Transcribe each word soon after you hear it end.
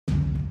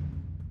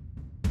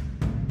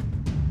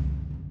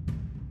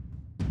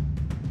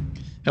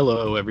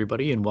Hello,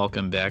 everybody, and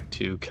welcome back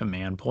to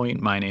Command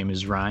Point. My name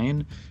is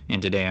Ryan,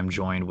 and today I'm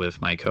joined with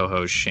my co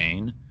host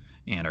Shane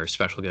and our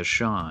special guest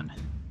Sean.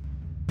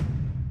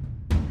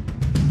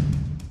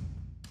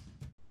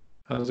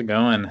 How's it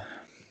going?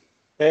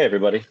 Hey,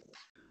 everybody.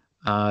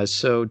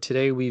 So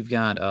today we've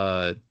got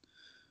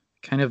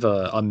kind of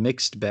a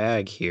mixed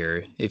bag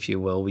here, if you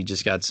will. We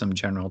just got some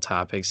general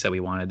topics that we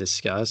want to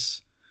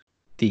discuss.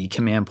 The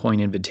Command Point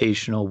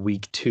Invitational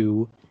Week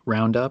 2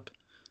 roundup,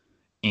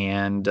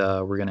 and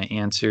we're going to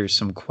answer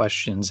some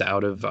questions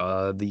out of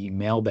the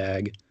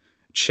mailbag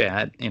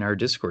chat in our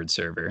Discord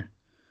server.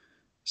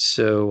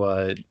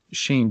 So,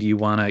 Shane, do you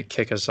want to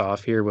kick us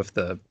off here with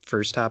the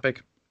first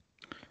topic?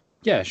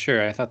 Yeah,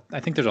 sure. I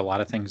think there's a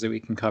lot of things that we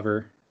can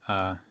cover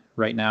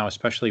right now,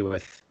 especially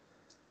with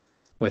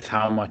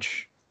how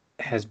much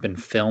has been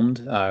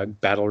filmed,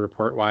 battle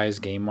report wise,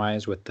 game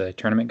wise, with the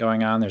tournament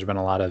going on. There's been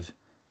a lot of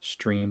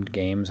streamed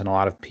games, and a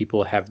lot of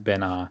people have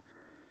been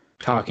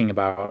talking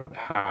about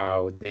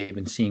how they've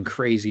been seeing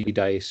crazy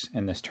dice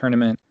in this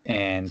tournament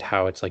and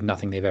how it's like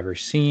nothing they've ever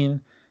seen.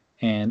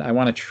 And I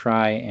want to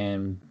try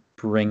and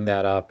bring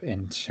that up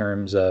in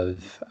terms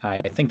of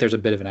I think there's a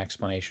bit of an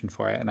explanation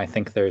for it, and I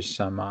think there's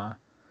some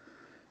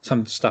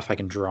stuff I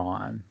can draw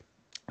on.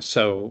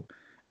 So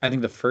I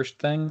think the first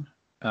thing,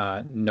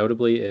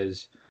 notably,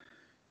 is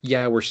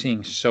yeah, we're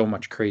seeing so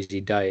much crazy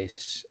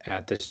dice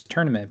at this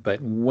tournament,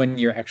 but when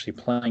you're actually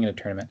playing in a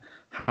tournament,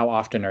 how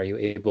often are you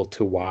able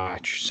to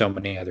watch so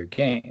many other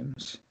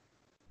games?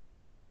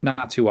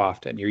 Not too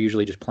often. You're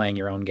usually just playing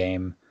your own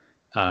game.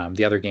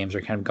 The other games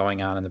are kind of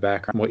going on in the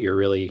background. What you're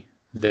really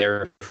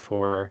there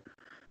for.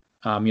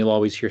 You'll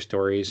always hear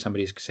stories.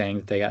 Somebody's saying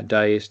that they got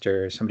diced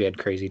or somebody had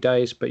crazy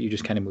dice, but you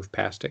just kind of move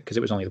past it because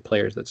it was only the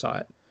players that saw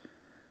it.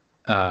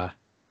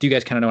 Do you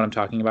guys kind of know what I'm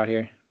talking about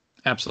here?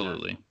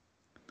 Absolutely.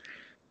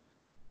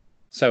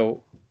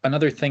 So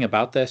another thing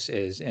about this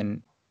is,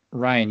 and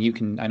Ryan, you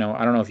can, I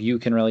don't know if you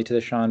can relate to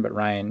this, Sean, but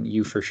Ryan,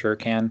 you for sure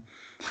can.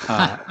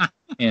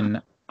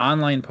 In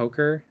online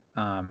poker,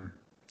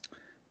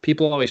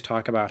 people always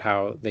talk about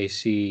how they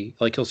see,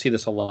 like you'll see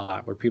this a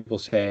lot where people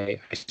say,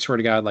 I swear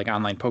to God, like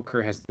online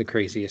poker has the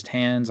craziest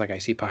hands. Like I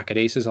see pocket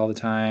aces all the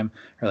time,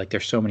 or like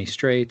there's so many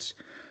straights.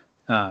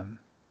 The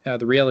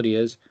reality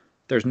is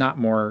there's not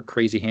more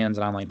crazy hands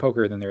in online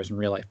poker than there is in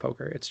real life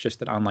poker. It's just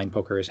that online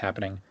poker is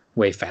happening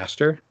way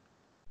faster.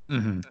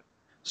 Mm-hmm.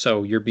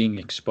 So you're being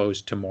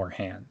exposed to more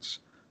hands.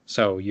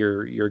 So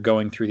you're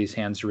going through these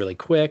hands really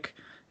quick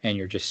and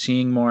you're just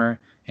seeing more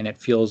and it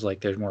feels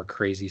like there's more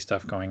crazy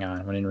stuff going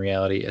on when in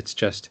reality it's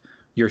just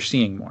you're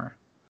seeing more.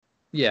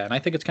 Yeah, and I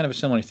think it's kind of a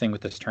similar thing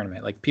with this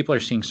tournament. Like people are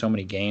seeing so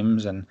many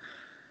games and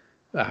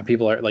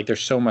people are like there's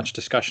so much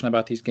discussion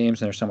about these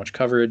games and there's so much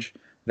coverage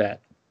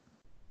that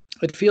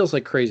it feels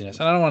like craziness.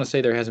 And I don't want to say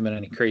there hasn't been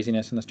any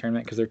craziness in this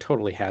tournament because there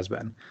totally has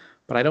been.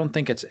 But I don't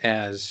think it's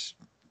as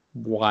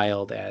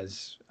wild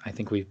as I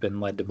think we've been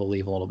led to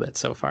believe a little bit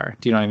so far.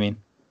 Do you know what I mean?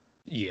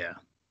 Yeah.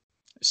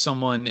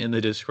 Someone in the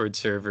Discord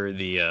server,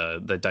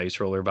 the dice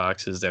roller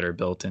boxes that are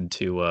built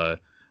into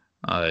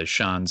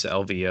Sean's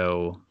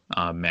LVO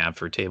map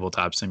for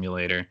Tabletop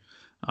Simulator,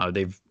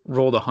 they've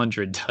rolled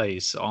 100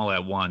 dice all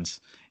at once,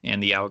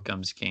 and the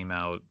outcomes came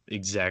out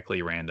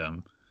exactly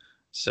random.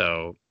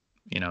 So,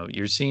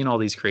 you're seeing all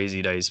these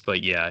crazy dice,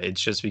 but yeah,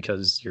 it's just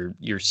because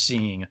you're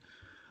seeing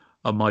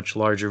a much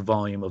larger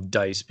volume of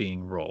dice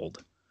being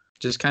rolled.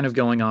 Just kind of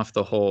going off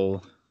the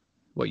whole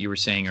what you were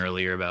saying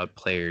earlier about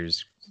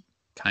players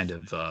kind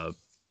of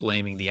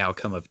blaming the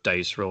outcome of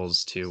dice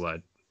rolls to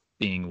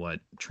being what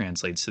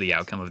translates to the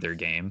outcome of their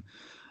game.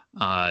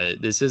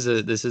 This is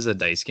a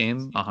dice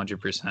game,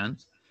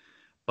 100%.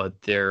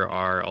 But there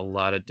are a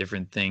lot of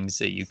different things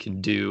that you can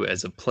do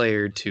as a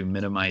player to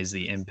minimize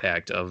the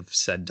impact of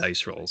said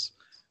dice rolls.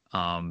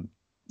 Um,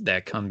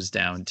 that comes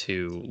down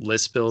to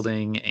list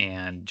building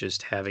and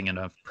just having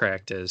enough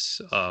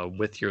practice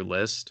with your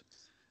list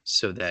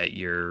so that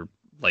you're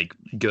like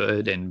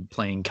good and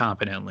playing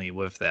competently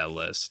with that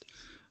list.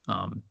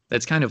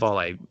 That's kind of all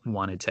I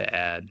wanted to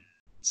add.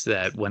 So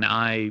that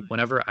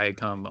whenever I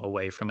come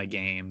away from a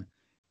game,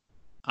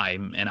 I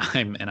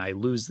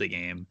lose the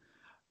game,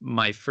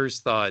 my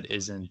first thought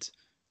isn't,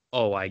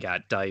 oh, I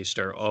got diced,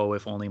 or oh,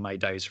 if only my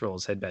dice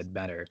rolls had been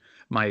better.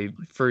 My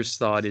first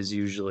thought is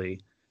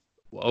usually,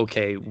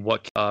 okay,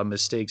 what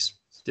mistakes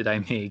did I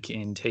make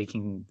in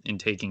taking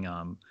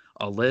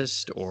a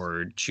list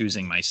or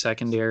choosing my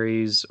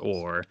secondaries,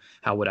 or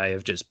how would I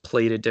have just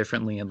played it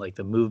differently in like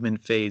the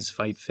movement phase,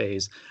 fight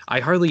phase?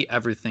 I hardly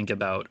ever think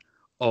about,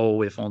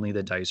 oh, if only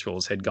the dice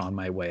rolls had gone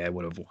my way, I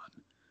would have won.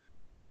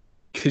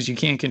 Because you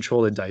can't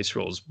control the dice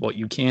rolls. What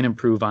you can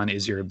improve on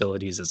is your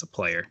abilities as a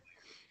player.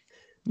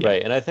 Yeah.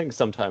 Right. And I think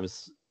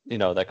sometimes,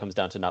 that comes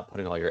down to not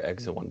putting all your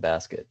eggs in one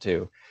basket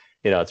too.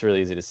 It's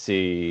really easy to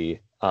see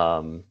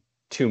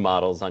two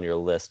models on your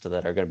list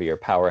that are going to be your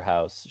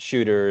powerhouse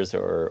shooters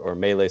or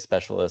melee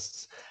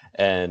specialists.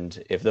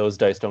 And if those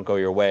dice don't go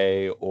your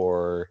way,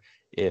 or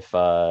if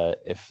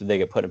they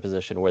get put in a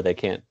position where they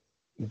can't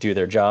do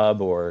their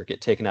job or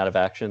get taken out of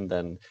action,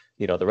 then,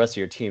 the rest of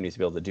your team needs to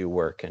be able to do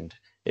work. And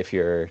if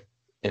you're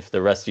if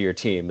the rest of your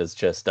team is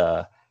just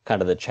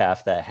kind of the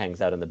chaff that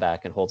hangs out in the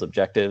back and holds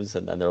objectives,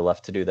 and then they're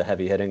left to do the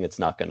heavy hitting, it's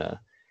not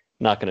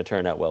gonna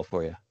turn out well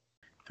for you.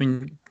 I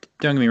mean,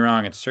 don't get me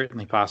wrong, it's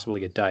certainly possible to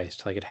get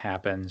diced. Like, it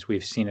happens.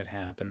 We've seen it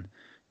happen.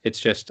 It's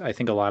just, I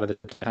think a lot of the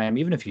time,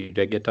 even if you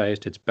did get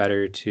diced, it's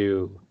better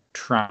to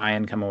try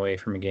and come away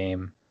from a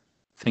game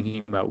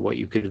thinking about what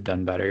you could have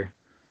done better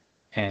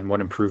and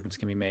what improvements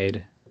can be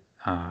made.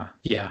 I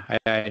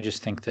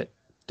just think that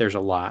there's a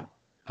lot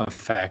of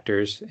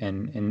factors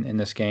in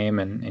this game,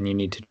 and you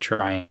need to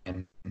try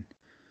and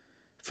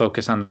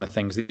focus on the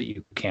things that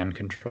you can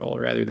control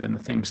rather than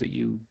the things that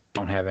you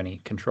don't have any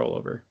control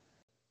over.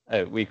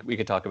 We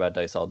could talk about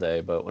dice all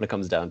day, but when it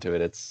comes down to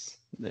it,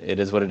 it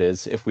is what it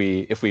is. If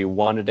we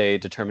wanted a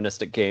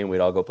deterministic game, we'd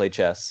all go play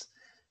chess.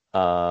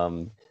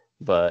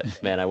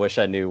 But man, I wish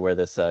I knew where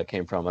this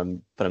came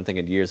from. I'm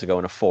thinking years ago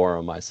in a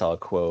forum, I saw a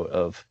quote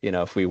of,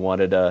 if we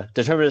wanted a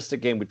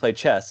deterministic game, we'd play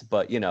chess.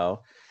 But kind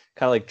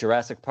of like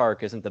Jurassic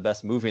Park isn't the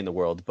best movie in the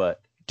world,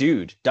 but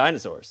dude,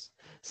 dinosaurs.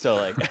 So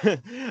like, I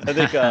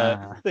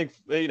think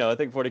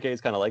 40K is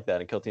kind of like that,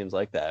 and Kill Team's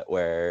like that,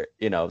 where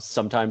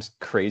sometimes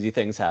crazy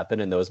things happen,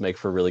 and those make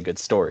for really good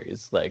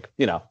stories. Like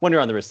when you're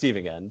on the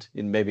receiving end,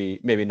 and maybe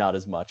not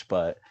as much,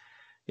 but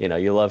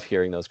you love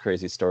hearing those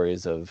crazy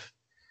stories of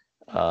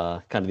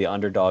kind of the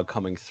underdog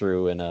coming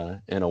through in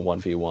a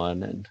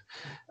 1v1,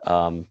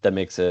 and that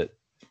makes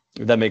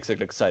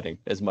it exciting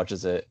as much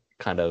as it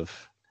kind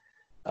of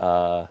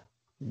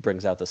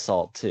brings out the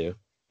salt too.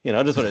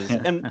 Just what it is.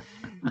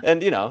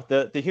 And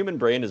the human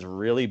brain is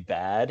really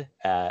bad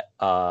at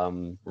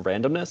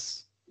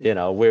randomness.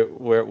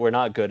 We're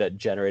not good at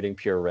generating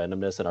pure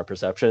randomness in our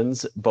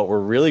perceptions, but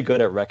we're really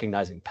good at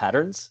recognizing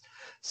patterns.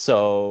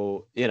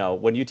 So,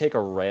 when you take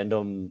a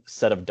random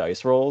set of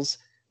dice rolls,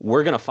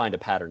 we're going to find a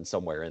pattern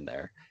somewhere in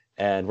there.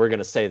 And we're going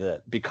to say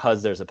that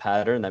because there's a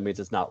pattern, that means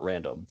it's not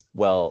random.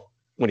 Well,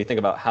 when you think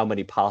about how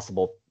many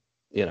possible,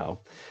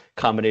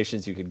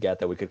 combinations you could get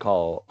that we could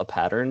call a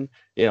pattern,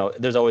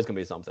 there's always going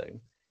to be something.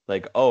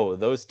 Like, oh,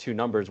 those two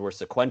numbers were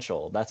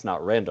sequential. That's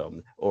not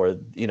random. Or,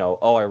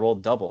 oh, I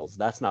rolled doubles.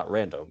 That's not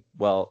random.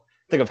 Well,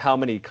 think of how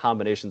many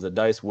combinations of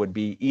dice would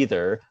be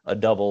either a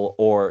double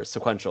or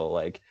sequential.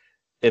 Like,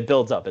 it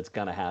builds up. It's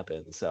going to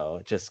happen.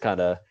 So just kind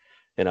of,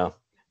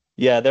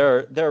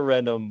 there are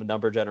random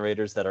number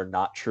generators that are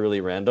not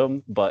truly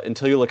random. But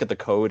until you look at the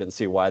code and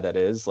see why that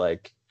is,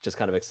 like, just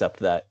kind of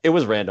accept that it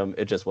was random.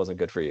 It just wasn't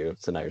good for you.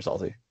 So now you're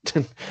salty.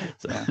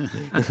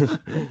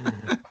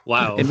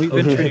 Wow. And we've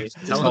introduced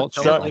tell it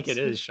like it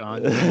is,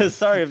 Sean.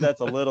 Sorry if that's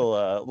a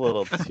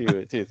little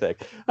too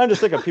thick. I'm just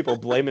sick of people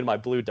blaming my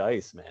blue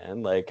dice,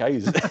 man. Like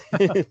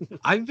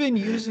I've been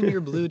using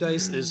your blue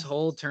dice this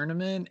whole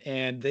tournament,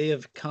 and they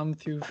have come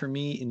through for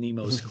me in the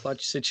most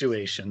clutch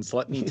situations.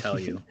 Let me tell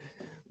you.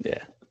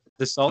 Yeah.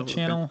 The Salt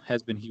channel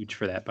has been huge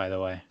for that, by the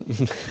way.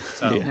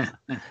 So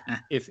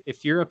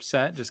if you're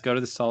upset, just go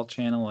to the Salt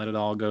channel, let it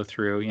all go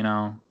through,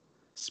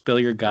 spill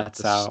your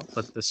guts out.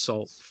 Let the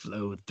salt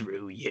flow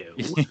through you.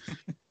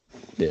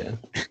 Yeah.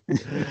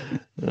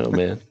 Oh,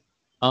 man.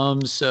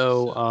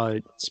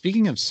 So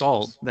speaking of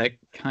salt, that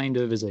kind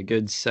of is a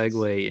good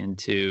segue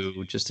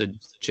into just a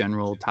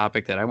general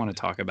topic that I want to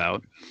talk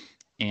about.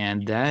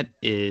 And that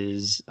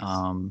is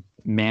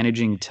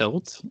managing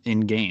tilt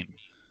in game.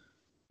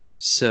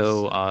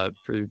 So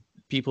for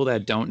people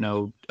that don't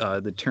know,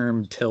 the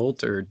term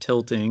tilt or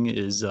tilting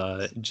is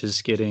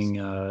just getting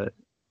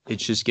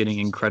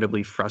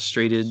incredibly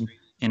frustrated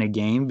in a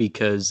game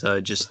because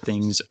just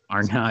things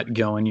are not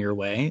going your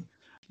way.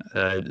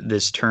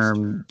 This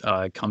term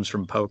comes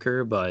from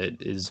poker, but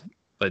is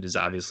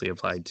obviously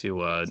applied to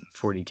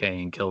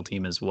 40K and Kill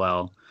Team as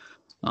well.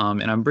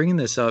 And I'm bringing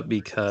this up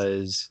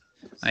because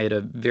I had a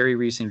very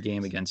recent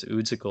game against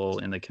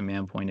Uzical in the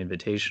Command Point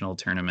Invitational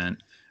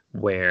tournament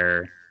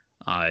where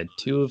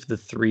two of the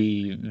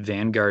three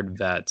Vanguard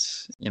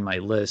vets in my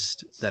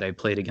list that I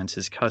played against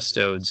his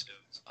custodes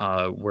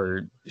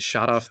were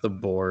shot off the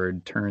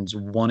board turns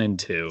 1 and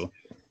 2,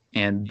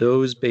 and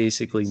those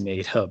basically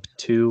made up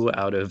 2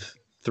 out of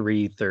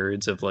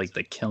 3/3 of like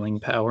the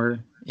killing power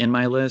in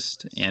my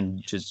list,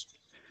 and just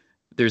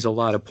there's a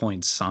lot of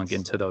points sunk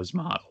into those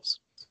models.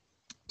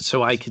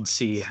 So I could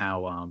see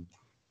how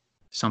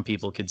some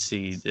people could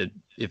see that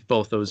if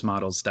both those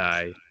models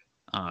die,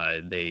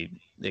 they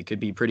could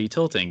be pretty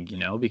tilting,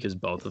 because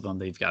both of them,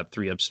 they've got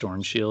 3-up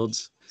storm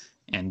shields,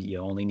 and you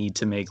only need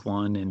to make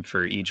 1. And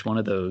for each one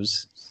of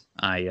those,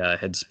 I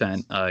had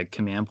spent a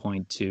command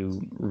point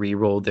to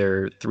re-roll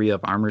their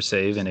 3-up armor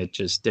save, and it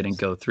just didn't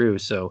go through.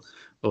 So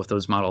both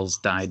those models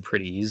died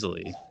pretty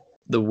easily.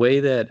 The way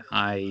that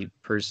I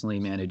personally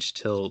manage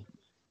tilt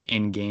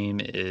in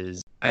game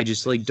is I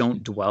just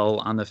don't dwell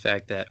on the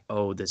fact that,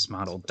 oh, this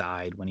model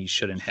died when he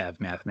shouldn't have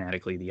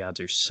mathematically. The odds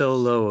are so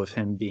low of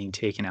him being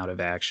taken out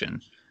of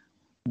action.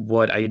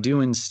 What I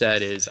do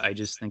instead is I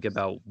just think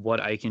about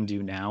what I can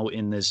do now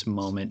in this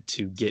moment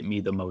to get me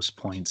the most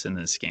points in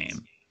this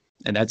game.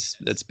 And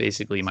that's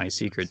basically my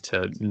secret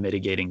to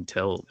mitigating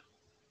tilt.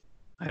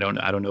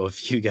 I don't know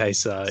if you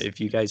guys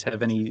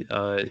have any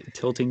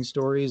tilting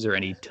stories or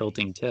any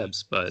tilting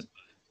tips, but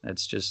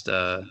that's just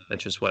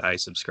what I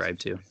subscribe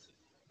to.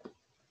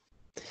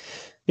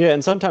 Yeah,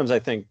 and sometimes I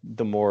think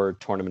the more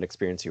tournament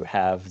experience you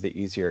have, the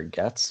easier it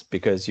gets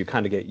because you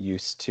kind of get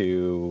used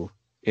to,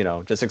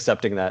 just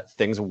accepting that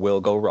things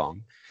will go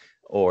wrong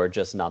or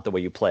just not the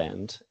way you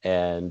planned.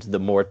 And the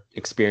more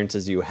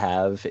experiences you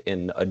have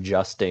in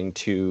adjusting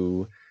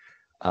to,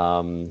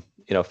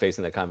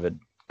 facing that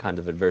kind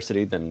of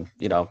adversity, then,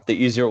 the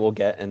easier it will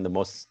get and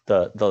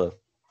the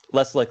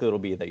less likely it'll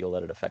be that you'll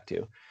let it affect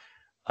you.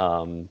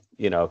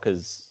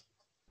 Because,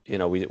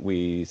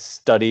 we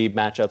study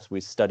matchups,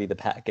 we study the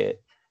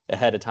packet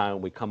ahead of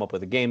time, we come up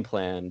with a game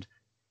plan,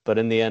 but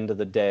in the end of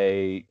the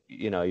day,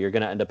 you're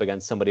going to end up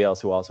against somebody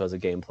else who also has a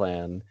game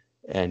plan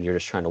and you're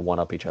just trying to one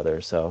up each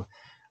other. So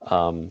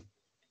kind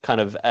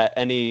of at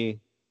any,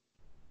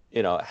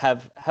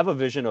 have a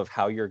vision of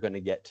how you're going to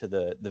get to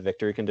the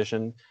victory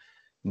condition,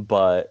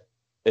 but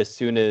as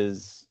soon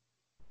as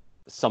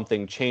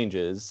something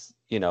changes,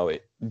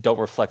 don't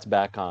reflect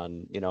back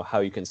on, how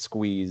you can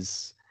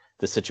squeeze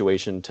the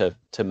situation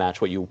to match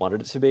what you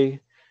wanted it to be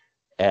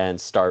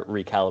and start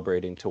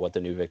recalibrating to what the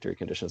new victory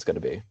condition is going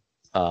to be.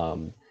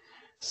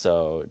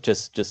 So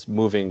just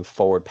moving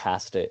forward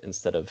past it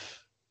instead of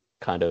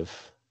kind of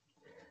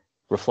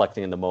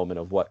reflecting in the moment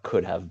of what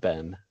could have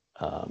been.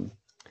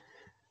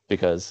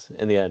 Because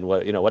in the end,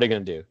 what are you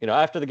going to do?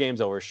 After the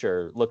game's over,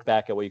 sure, look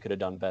back at what you could have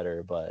done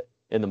better, but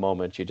in the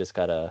moment, you just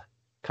got to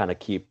kind of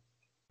keep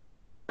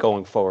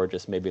going forward,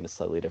 just maybe in a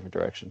slightly different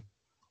direction.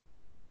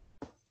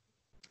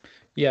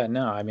 Yeah,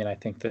 no, I mean, I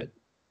think that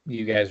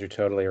you guys are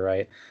totally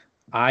right.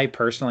 I'm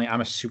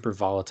a super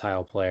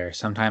volatile player.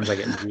 Sometimes I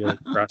get really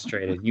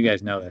frustrated. You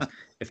guys know this.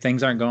 If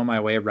things aren't going my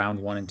way round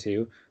 1 and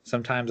 2,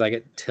 sometimes I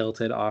get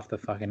tilted off the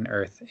fucking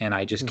earth and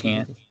I just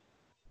can't.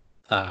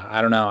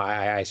 I don't know.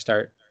 I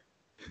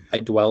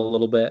dwell a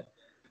little bit.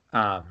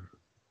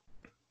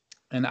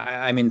 And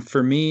I mean,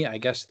 for me, I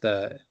guess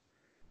the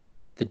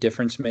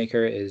difference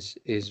maker is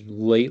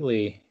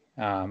lately,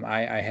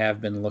 I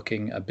have been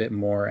looking a bit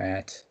more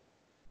at,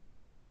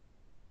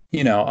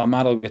 a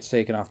model gets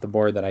taken off the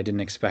board that I didn't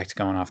expect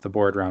going off the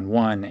board round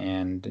 1.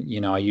 And,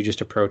 you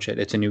just approach it.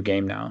 It's a new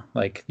game now.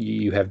 Like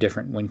you have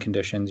different win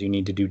conditions. You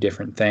need to do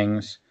different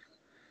things.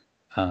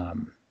 I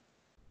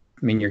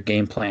mean, your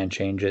game plan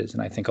changes.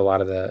 And I think a lot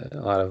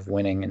of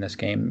winning in this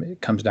game, it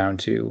comes down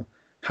to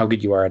how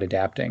good you are at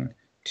adapting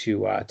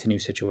to new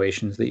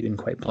situations that you didn't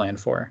quite plan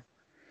for.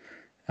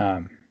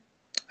 I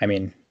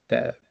mean,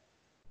 the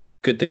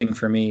good thing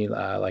for me,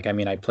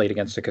 I played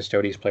against a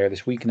Custodes player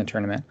this week in the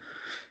tournament.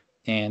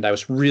 And I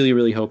was really,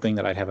 really hoping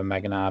that I'd have a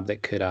Mega Knob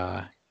that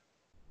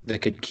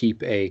could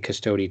keep a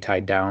Custody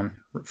tied down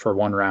for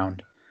 1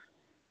 round.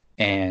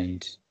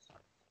 And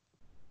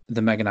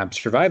the Mega Knob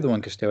survived the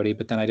 1 Custody,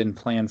 but then I didn't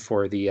plan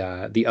for the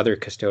other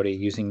Custody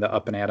using the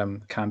up and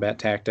atom combat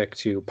tactic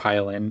to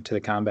pile into the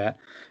combat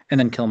and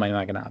then kill my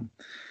Mega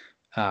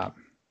Knob.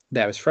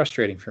 That was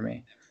frustrating for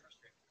me.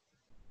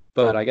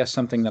 But I guess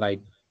something that I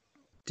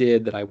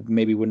did that I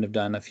maybe wouldn't have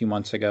done a few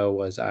months ago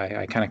was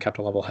I kind of kept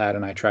a level head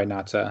and I tried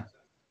not to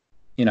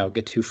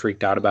get too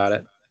freaked out about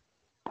it.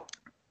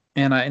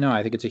 And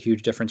I think it's a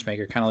huge difference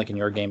maker, kind of like in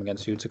your game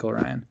against Utsicle,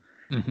 Ryan.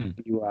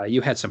 Mm-hmm. You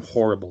had some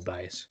horrible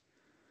dice.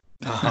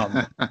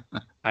 I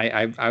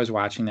was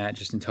watching that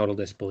just in total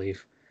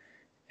disbelief.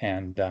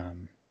 And I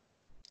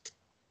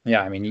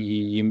mean,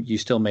 you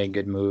still made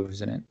good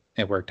moves and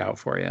it worked out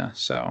for you.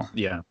 So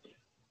yeah,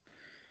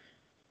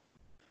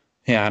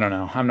 I don't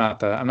know. I'm not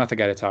the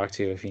guy to talk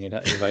to if you need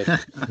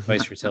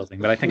advice for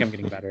tilting, but I think I'm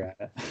getting better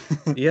at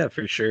it. Yeah,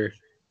 for sure.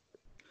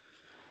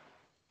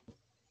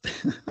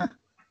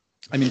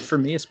 I mean, for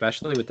me,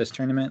 especially with this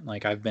tournament,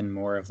 like I've been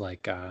more of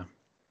like,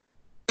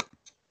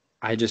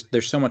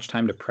 there's so much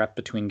time to prep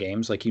between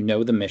games. Like,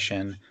 the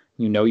mission,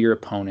 your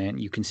opponent,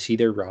 you can see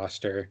their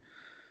roster.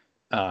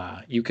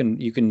 You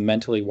can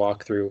mentally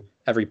walk through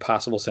every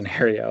possible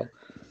scenario.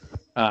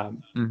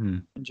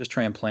 And just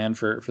try and plan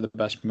for the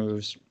best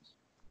moves,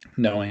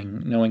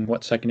 knowing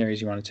what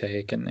secondaries you want to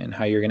take and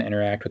how you're going to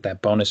interact with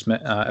that bonus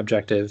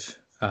objective,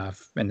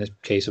 in the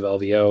case of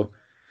LVO.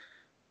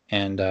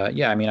 And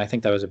I mean, I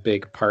think that was a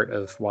big part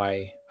of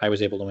why I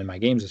was able to win my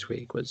games this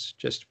week, was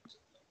just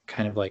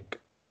kind of like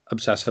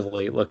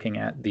obsessively looking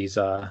at these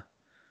at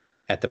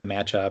the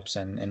matchups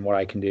and what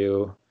I can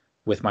do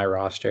with my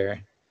roster.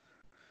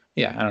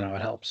 Yeah, I don't know,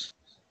 it helps.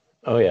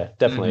 Oh yeah,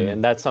 definitely.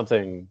 And that's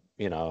something,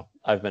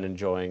 I've been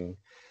enjoying,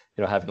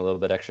 having a little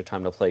bit extra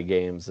time to play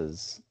games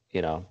is,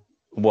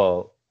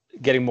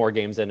 getting more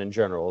games in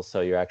general,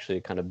 so you're actually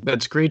kind of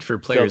that's great for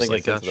players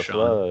like us,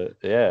 Sean.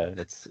 Yeah,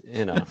 it's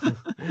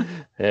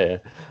yeah.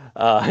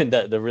 And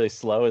the really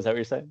slow, is that what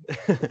you're saying?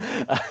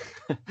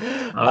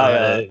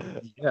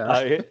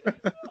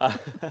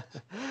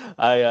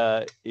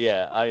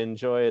 I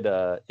enjoyed.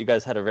 You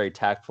guys had a very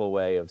tactful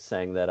way of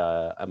saying that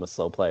I'm a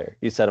slow player.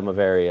 You said I'm a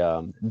very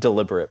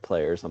deliberate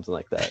player or something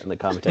like that in the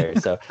commentary.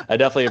 So I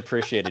definitely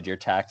appreciated your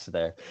tact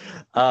there.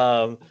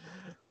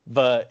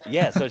 But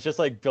yeah, so it's just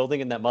like building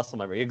in that muscle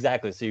memory.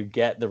 Exactly. So you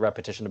get the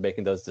repetition of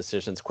making those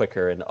decisions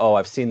quicker. And oh,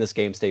 I've seen this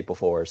game state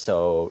before,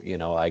 so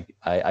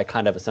I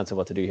kind of have a sense of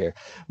what to do here.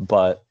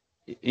 But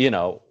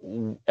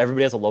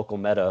everybody has a local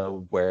meta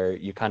where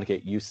you kind of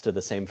get used to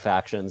the same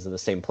factions and the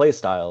same play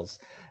styles,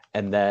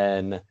 and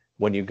then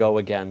when you go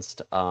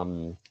against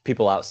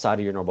people outside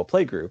of your normal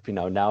play group,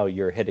 now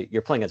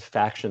you're playing as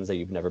factions that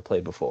you've never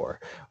played before,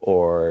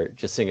 or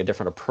just seeing a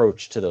different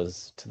approach to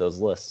those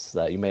lists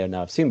that you may not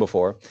have seen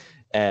before,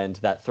 and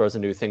that throws a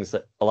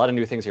lot of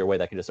new things your way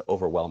that can just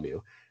overwhelm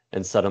you.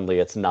 And suddenly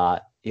it's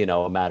not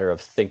a matter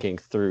of thinking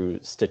through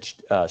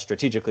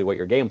strategically what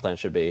your game plan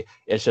should be.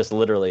 It's just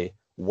literally,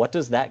 what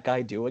does that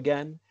guy do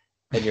again?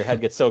 And your head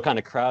gets so kind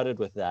of crowded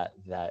with that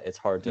it's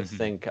hard to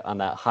think on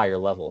that higher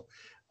level.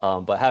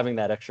 But having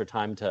that extra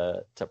time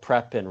to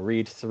prep and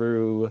read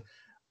through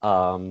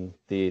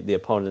the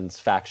opponent's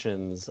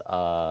factions,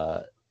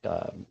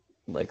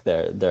 like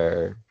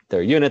their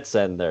units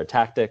and their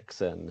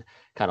tactics, and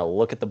kind of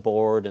look at the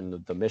board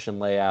and the mission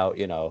layout,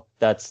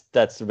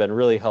 that's been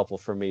really helpful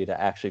for me to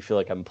actually feel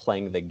like I'm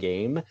playing the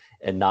game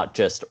and not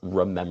just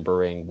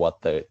remembering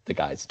what the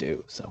guys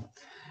do. So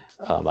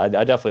I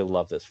definitely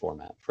love this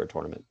format for a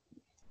tournament.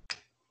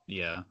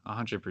 Yeah,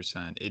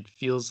 100%. It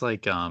feels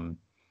like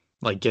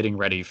getting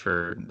ready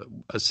for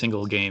a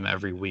single game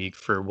every week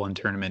for one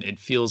tournament. It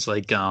feels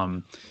like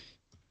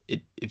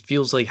it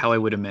feels like how I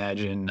would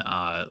imagine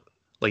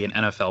like an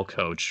NFL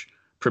coach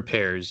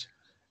prepares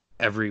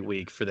every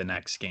week for the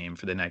next game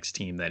for the next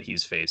team that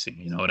he's facing.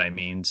 You know what I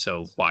mean?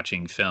 So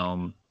watching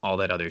film, all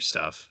that other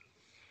stuff,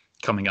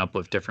 coming up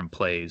with different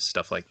plays,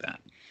 stuff like that.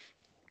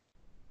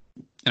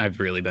 And I've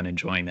really been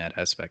enjoying that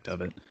aspect of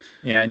it.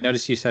 Yeah, I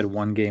noticed you said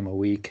one game a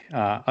week.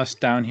 Us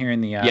down here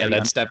in the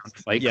that's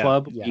Fight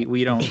Club,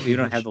 we don't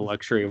have the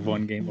luxury of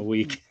one game a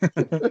week.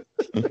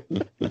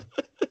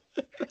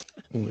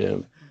 Yeah.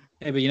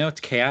 Hey, but it's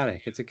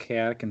chaotic. It's a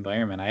chaotic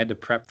environment. I had to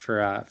prep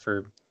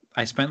for.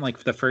 I spent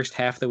like the first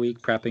half of the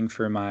week prepping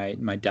for my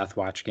Death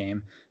Watch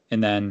game,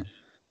 and then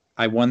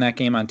I won that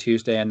game on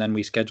Tuesday, and then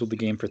we scheduled the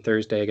game for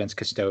Thursday against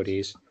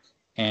Custodes,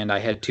 and I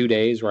had 2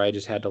 days where I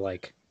just had to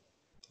like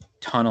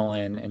tunnel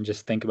in and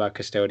just think about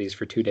Custodes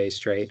for 2 days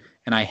straight.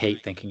 And I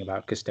hate thinking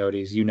about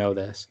Custodes. You know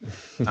this.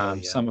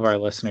 Some of our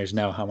listeners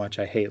know how much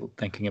I hate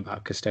thinking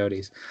about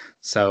Custodes.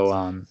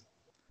 So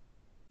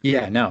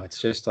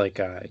it's just like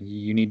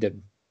you need to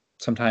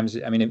sometimes,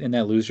 in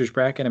that losers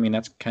bracket,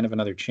 that's kind of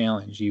another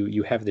challenge.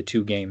 You have the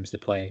 2 games to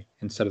play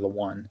instead of the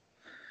 1.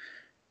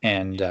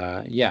 And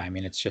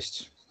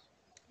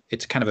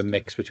it's kind of a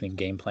mix between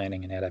game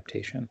planning and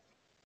adaptation.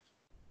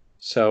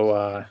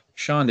 So,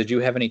 Sean, did you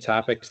have any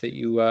topics that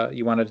you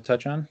wanted to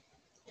touch on?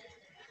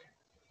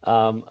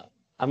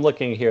 I'm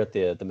looking here at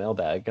the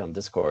mailbag on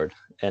Discord,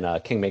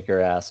 and Kingmaker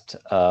asked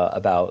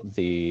about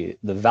the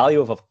value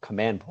of a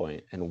command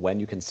point and when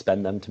you can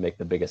spend them to make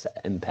the biggest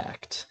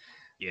impact.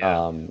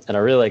 Yeah. And I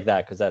really like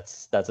that because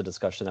that's a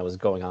discussion that was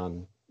going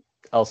on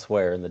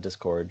elsewhere in the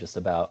Discord, just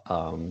about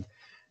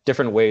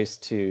different ways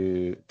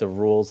the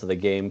rules of the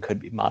game could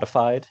be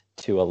modified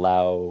to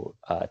allow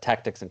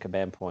tactics and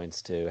command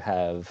points to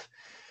have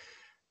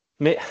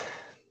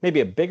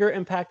maybe a bigger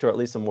impact, or at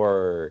least a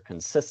more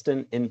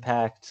consistent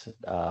impact.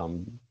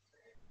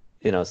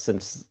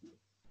 Since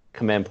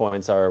command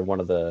points are one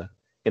of the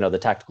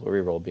tactical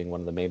reroll being one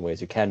of the main ways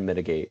you can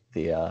mitigate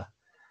the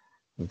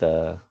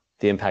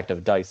impact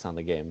of dice on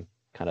the game,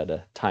 kind of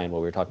to tie in what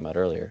we were talking about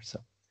earlier.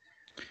 So.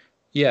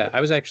 Yeah,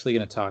 I was actually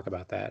going to talk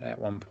about that at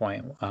one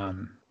point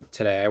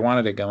today. I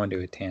wanted to go into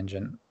a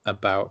tangent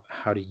about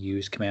how to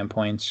use command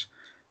points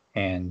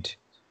and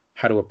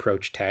how to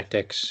approach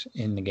tactics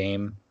in the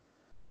game.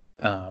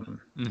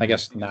 I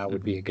guess now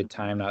would be a good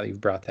time now that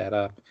you've brought that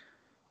up.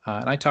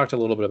 And I talked a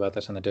little bit about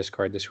this on the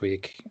Discord this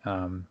week.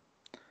 And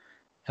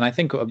I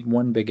think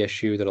one big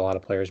issue that a lot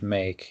of players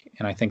make,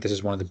 and I think this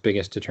is one of the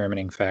biggest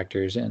determining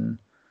factors in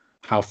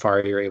how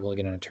far you're able to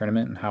get in a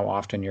tournament and how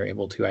often you're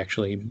able to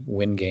actually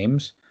win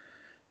games.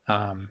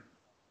 And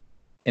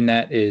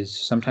that is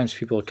sometimes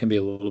people can be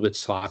a little bit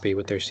sloppy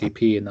with their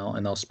CP,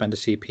 and they'll spend a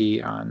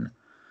CP on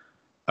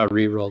a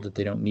reroll that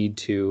they don't need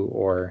to,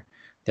 or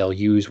they'll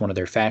use one of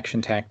their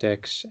faction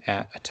tactics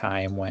at a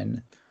time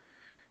when,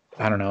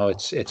 I don't know,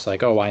 it's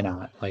like, oh, why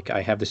not? Like,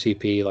 I have the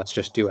CP, let's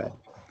just do it.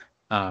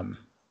 And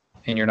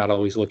you're not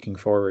always looking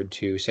forward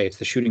to, say it's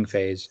the shooting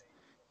phase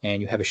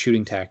and you have a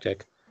shooting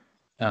tactic,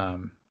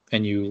 and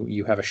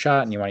you have a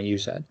shot and you want to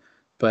use that.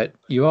 But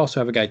you also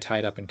have a guy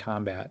tied up in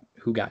combat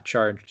who got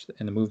charged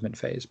in the movement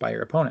phase by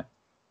your opponent.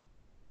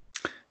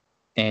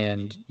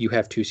 And you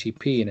have 2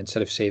 CP, and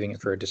instead of saving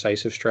it for a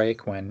decisive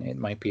strike when it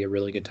might be a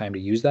really good time to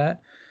use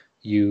that,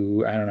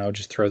 you, I don't know,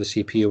 just throw the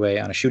CP away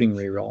on a shooting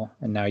reroll,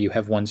 and now you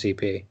have 1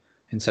 CP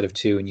instead of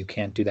 2, and you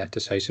can't do that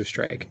decisive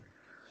strike.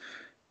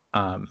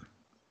 And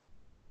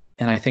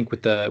I think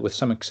with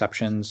some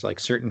exceptions, like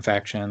certain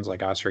factions like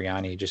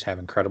Asuryani just have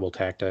incredible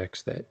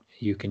tactics that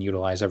you can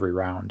utilize every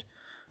round.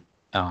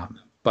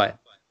 But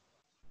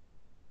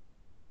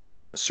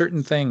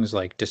certain things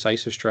like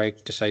decisive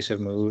strike, decisive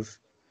move,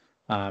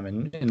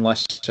 and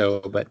less so,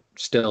 but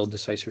still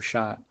decisive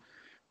shot.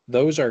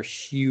 Those are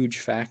huge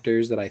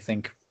factors that I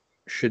think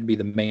should be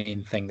the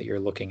main thing that you're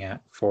looking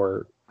at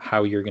for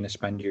how you're going to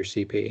spend your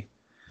CP.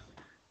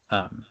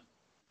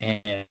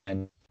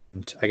 And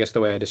I guess the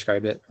way I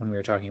described it when we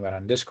were talking about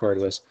on Discord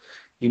was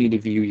you need to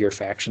view your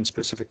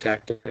faction-specific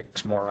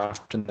tactics more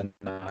often than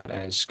not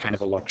as kind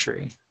of a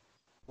luxury.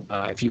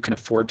 If you can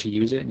afford to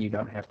use it and you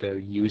don't have to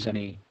use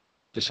any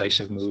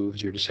decisive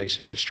moves or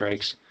decisive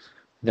strikes,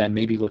 then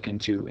maybe look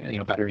into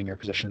bettering your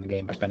position in the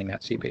game by spending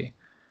that CP.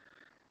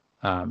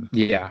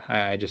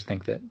 I just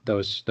think that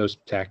those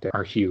tactics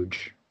are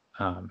huge,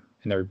 and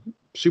they're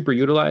super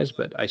utilized,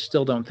 but I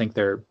still don't think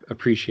they're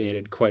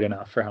appreciated quite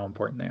enough for how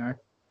important they are.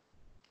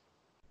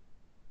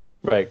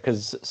 Right,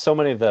 because so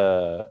many of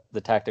the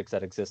tactics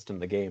that exist in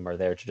the game are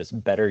there to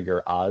just better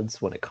your odds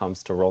when it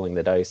comes to rolling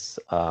the dice.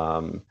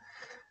 I'm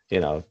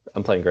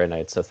playing Grey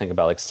Knight, so think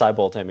about like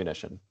Cybolt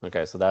ammunition.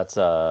 Okay, so that's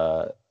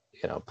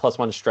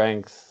 +1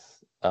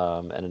 strength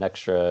and an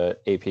extra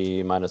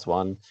AP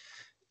 -1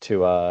 to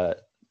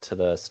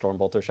the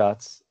Stormbolter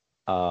shots.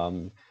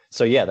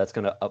 So yeah, that's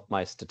going to up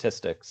my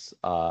statistics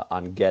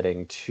on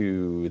getting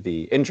to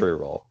the injury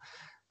roll.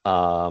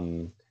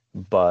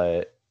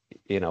 But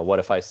what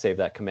if I save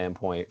that command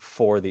point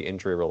for the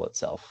injury roll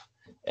itself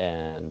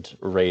and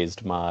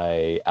raised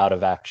my out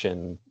of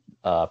action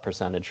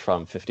percentage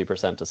from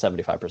 50% to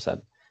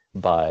 75%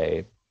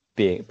 by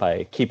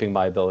keeping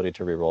my ability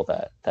to reroll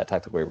that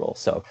tactical reroll.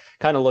 So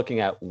kind of looking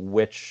at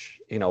which,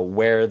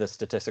 where the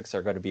statistics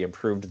are going to be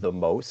improved the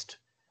most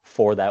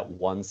for that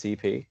one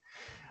CP.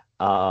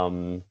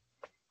 And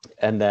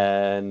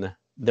then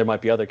there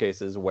might be other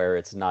cases where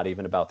it's not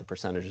even about the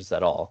percentages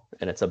at all,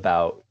 and it's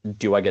about,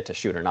 do I get to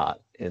shoot or not?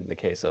 In the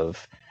case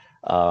of,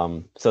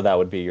 so that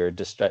would be your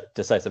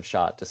decisive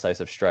shot,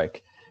 decisive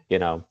strike.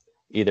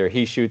 Either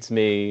he shoots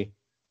me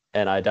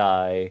and I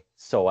die,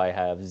 so I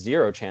have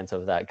 0 chance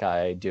of that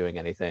guy doing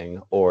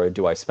anything, or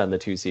do I spend the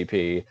 2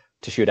 CP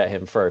to shoot at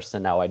him first,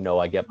 and now I know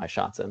I get my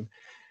shots in.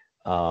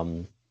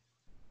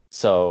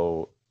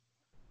 So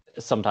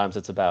sometimes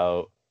it's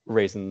about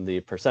raising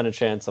the percentage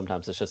chance.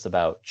 Sometimes it's just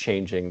about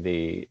changing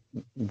the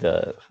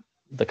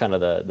kind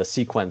of the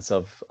sequence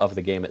of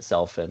the game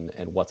itself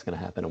and what's going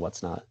to happen and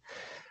what's not.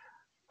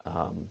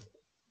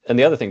 And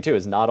the other thing too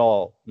is not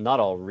all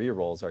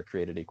rerolls are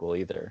created equal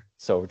either.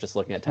 So we're just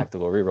looking at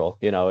tactical reroll.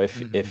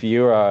 If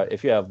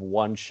you have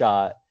one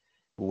shot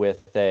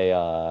with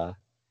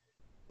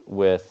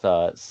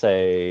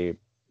say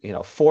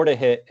 4 to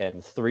hit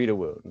and 3 to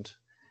wound.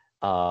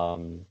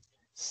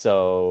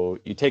 So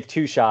you take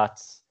 2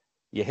 shots,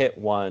 you hit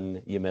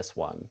 1, you miss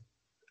 1.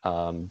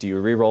 Do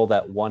you reroll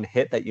that 1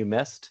 hit that you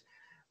missed,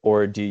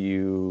 or do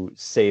you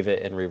save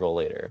it and reroll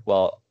later?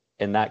 Well,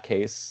 in that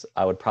case,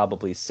 I would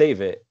probably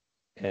save it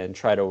and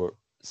try to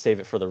save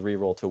it for the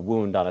reroll to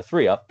wound on a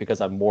 3-up, because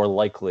I'm more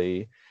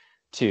likely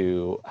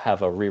to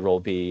have a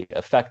reroll be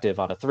effective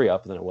on a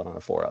 3-up than it would on a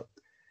 4-up.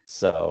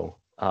 So,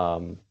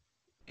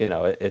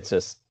 it's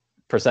just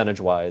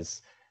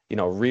percentage-wise,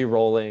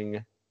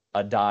 rerolling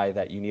a die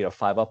that you need a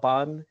 5-up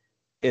on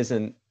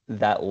isn't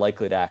that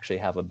likely to actually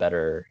have a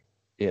better,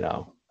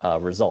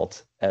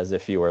 result, as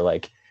if you were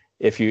like,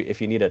 if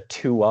you need a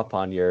 2-up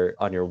on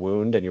your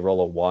wound and you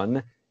roll a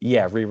 1,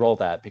 yeah, re-roll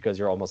that, because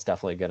you're almost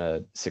definitely going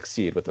to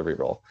succeed with the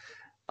reroll.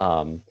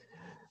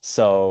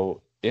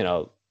 So,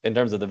 in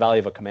terms of the value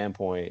of a command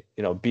point,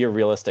 be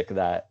realistic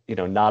that,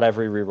 not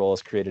every reroll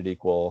is created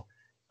equal.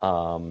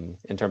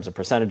 In terms of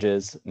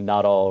percentages,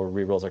 not all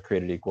rerolls are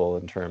created equal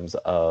in terms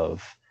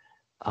of,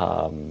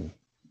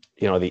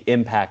 the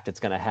impact it's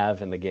going to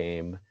have in the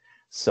game.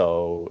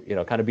 So,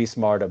 kind of be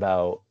smart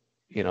about,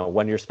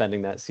 when you're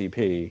spending that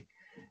CP,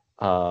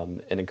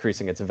 and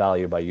increasing its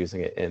value by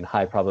using it in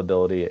high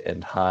probability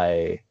and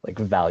high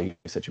value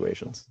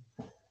situations.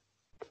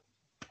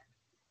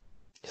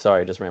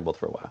 Sorry, I just rambled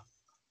for a while.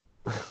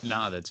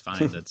 No, that's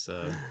fine.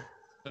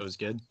 That was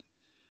good.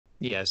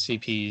 Yeah,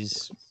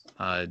 CPs,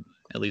 at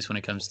least when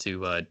it comes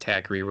to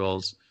TAC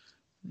rerolls,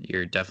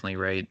 you're definitely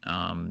right.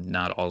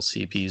 Not all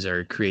CPs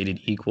are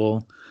created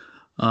equal.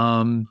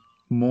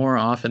 More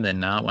often than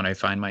not, when I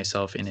find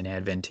myself in an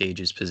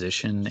advantageous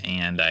position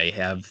and I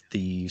have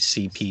the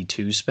CP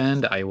to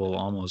spend, I will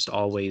almost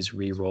always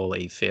re-roll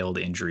a failed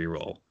injury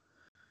roll.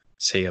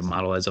 Say a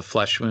model has a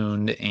flesh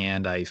wound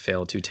and I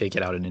fail to take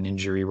it out in an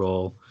injury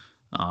roll,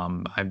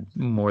 I'm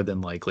more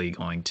than likely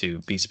going to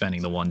be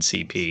spending the 1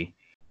 CP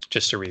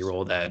just to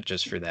re-roll that,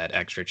 just for that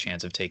extra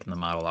chance of taking the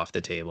model off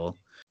the table.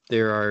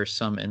 There are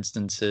some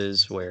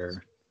instances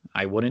where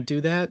I wouldn't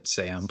do that.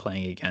 Say I'm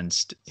playing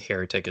against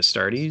Heretic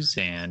Astartes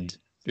and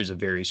there's a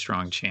very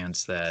strong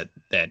chance that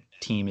that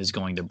team is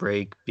going to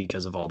break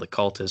because of all the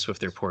cultists with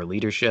their poor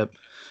leadership.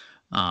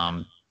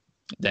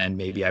 Then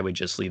maybe I would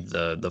just leave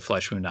the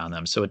flesh wound on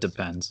them. So it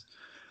depends.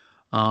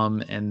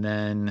 And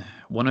then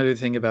one other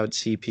thing about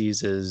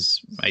CPs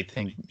is, I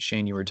think,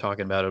 Shane, you were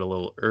talking about it a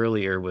little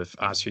earlier with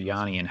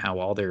Asuryani and how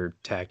all their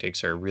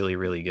tactics are really,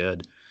 really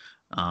good.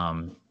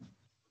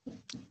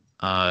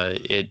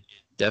 It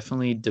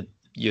definitely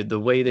the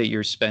way that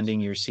you're spending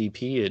your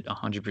CP, it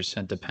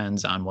 100%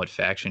 depends on what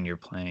faction you're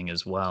playing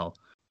as well.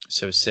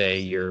 So say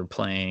you're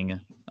playing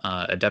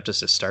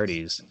Adeptus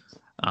Astartes,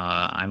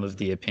 I'm of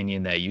the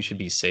opinion that you should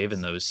be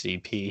saving those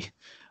CP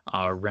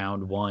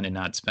round one and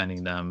not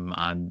spending them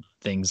on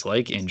things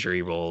like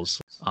injury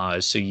rolls,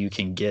 so you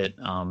can get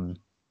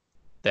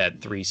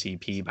that 3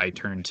 CP by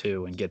turn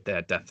 2 and get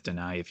that death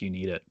deny if you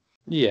need it.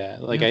 Yeah,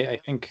 like I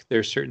think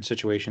there's certain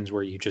situations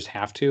where you just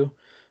have to,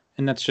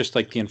 and that's just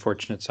like the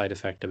unfortunate side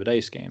effect of a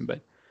dice game.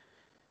 But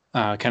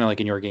kind of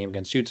like in your game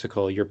against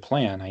Utsicle, your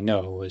plan, I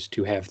know, was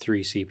to have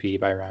 3 CP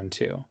by round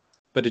 2.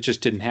 But it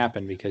just didn't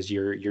happen because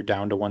you're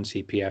down to 1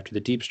 CP after the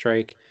deep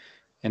strike,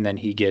 and then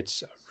he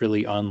gets a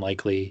really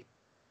unlikely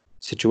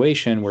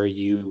situation where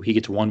he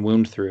gets 1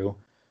 wound through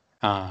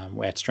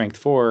at strength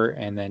 4,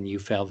 and then you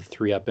fail the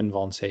 3-up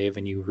invuln save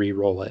and you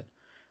re-roll it.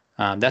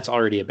 That's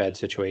already a bad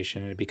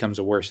situation, and it becomes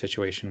a worse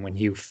situation when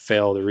you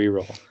fail the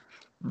re-roll.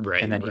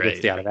 Right. And then he gets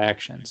the out of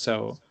action.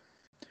 So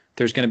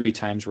there's going to be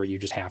times where you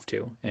just have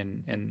to,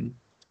 and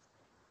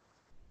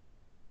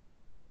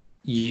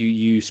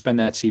you spend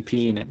that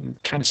CP and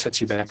it kind of sets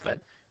you back.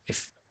 But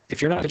if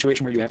you're not in a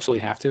situation where you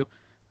absolutely have to,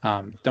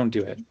 don't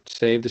do it.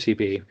 Save the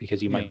CP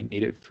because you might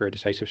need it for a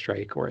decisive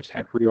strike or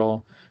attack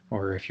reroll,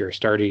 or if you're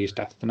Astartes,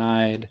 death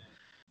denied.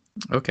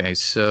 Okay,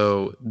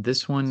 so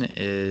this one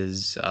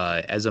is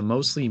as a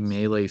mostly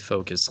melee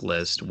focused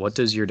list, what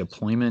does your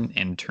deployment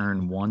in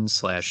turn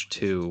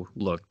 1/2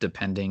 look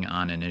depending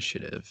on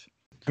initiative?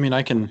 I mean,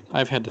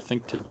 I've had to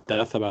think to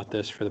death about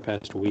this for the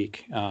past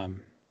week.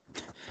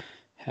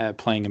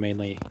 Playing a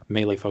mainly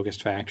melee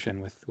focused faction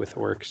with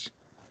orcs.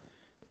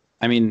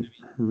 I mean,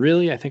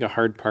 really, I think a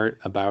hard part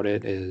about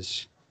it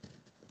is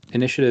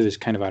initiative is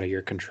kind of out of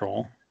your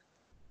control.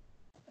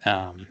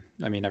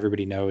 I mean,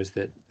 everybody knows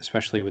that,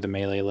 especially with a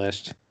melee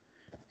list,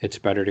 it's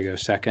better to go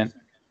second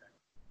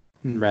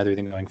rather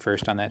than going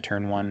first on that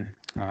turn 1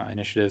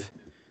 initiative.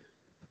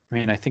 I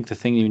mean, I think the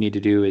thing you need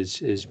to do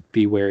is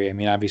be wary. I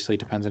mean, obviously, it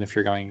depends on if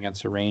you're going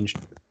against a ranged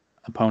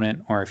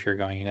opponent or if you're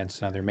going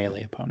against another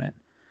melee opponent.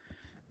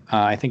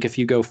 I think if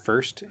you go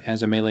first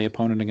as a melee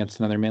opponent against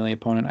another melee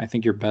opponent, I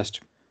think your best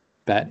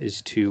bet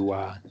is to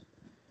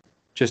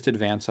just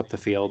advance up the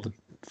field,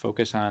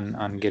 focus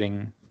on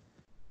getting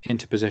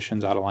into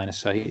positions out of line of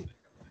sight,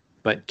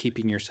 but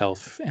keeping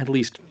yourself at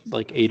least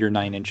like 8 or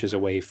 9 inches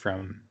away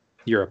from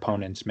your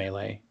opponent's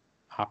melee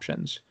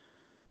options.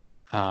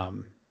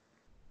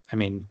 I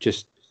mean,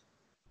 just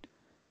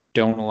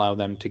don't allow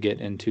them to get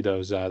into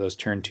those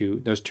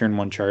turn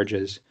 1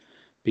 charges,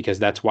 because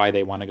that's why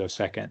they want to go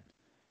second.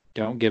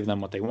 Don't give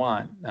them what they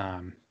want.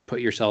 Put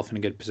yourself in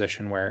a good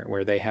position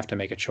where they have to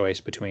make a choice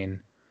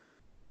between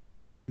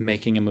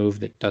making a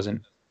move that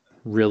doesn't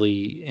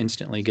really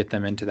instantly get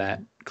them into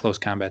that close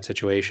combat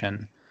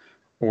situation,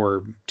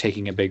 or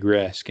taking a big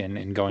risk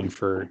and going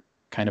for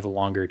kind of a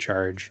longer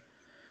charge.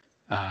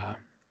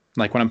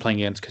 Like when I'm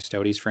playing against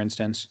Custodes, for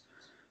instance,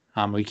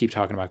 we keep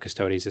talking about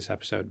Custodes this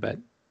episode, but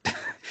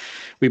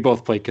we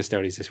both played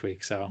Custodes this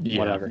week, so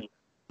whatever.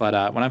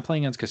 But when I'm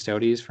playing against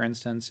Custodes, for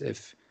instance,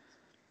 if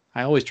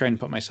I always try and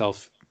put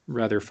myself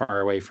rather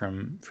far away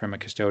from a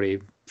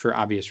Custode for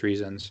obvious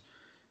reasons.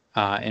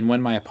 And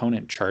when my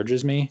opponent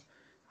charges me,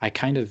 I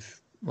kind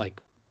of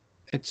like,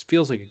 it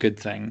feels like a good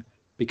thing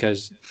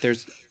because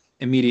there's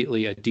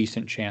immediately a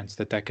decent chance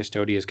that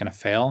Custode is going to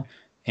fail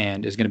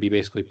and is going to be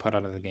basically put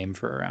out of the game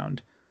for a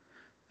round.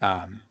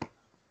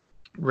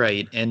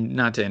 Right. And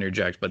not to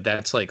interject, but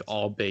that's like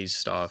all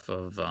based off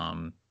of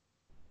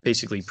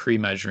basically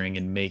pre-measuring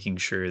and making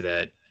sure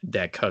that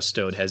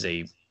Custode has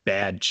a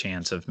bad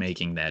chance of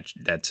making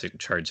that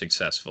charge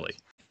successfully.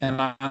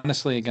 And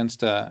honestly,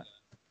 against a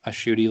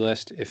shooty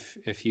list,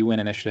 if you win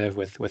initiative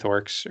with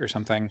orcs or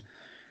something,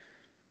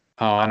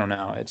 I don't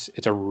know, it's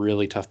a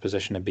really tough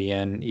position to be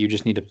in. You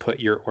just need to put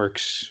your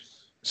orcs,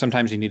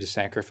 sometimes you need to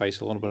sacrifice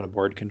a little bit of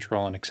board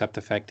control and accept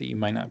the fact that you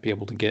might not be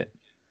able to get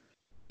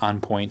on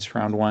points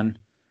round 1,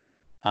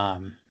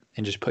 and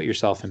just put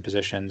yourself in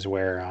positions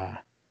where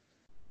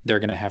they're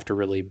going to have to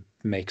really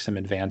make some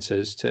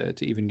advances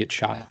to even get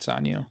shots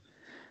on you.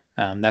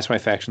 That's why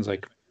factions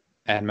like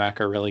AdMech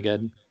are really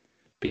good,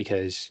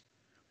 because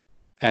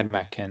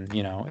AdMech can,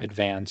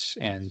 advance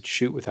and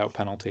shoot without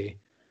penalty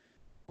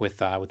with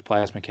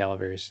plasma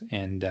calivers.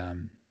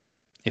 And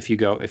if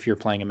you're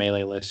playing a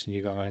melee list and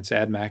you go against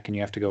AdMech and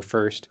you have to go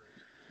first,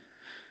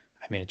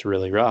 I mean, it's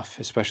really rough,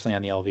 especially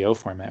on the LVO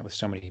format with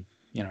so many,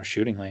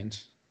 shooting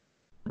lanes.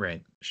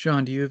 Right.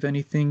 Sean, do you have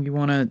anything you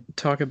want to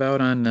talk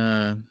about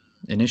on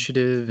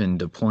initiative and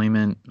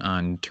deployment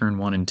on turn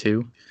 1 and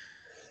 2?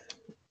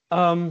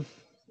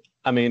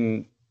 I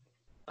mean,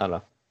 I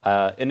don't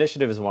know.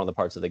 Initiative is one of the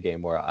parts of the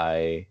game where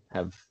I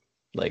have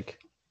like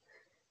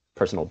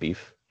personal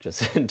beef,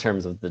 just in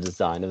terms of the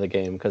design of the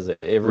game, because it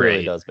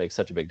really does make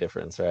such a big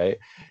difference, right?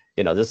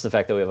 This is the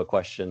fact that we have a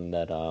question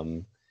that,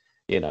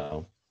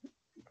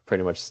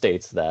 pretty much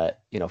states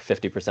that,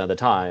 50% of the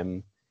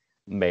time,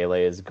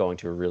 melee is going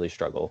to really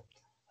struggle.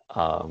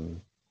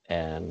 And,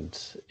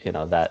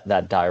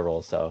 that die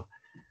roll. So,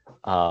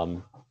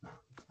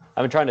 I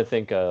I've been trying to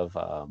think of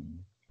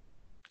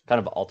kind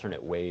of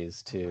alternate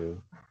ways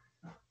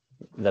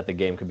that the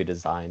game could be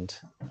designed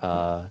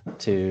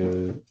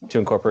to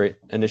incorporate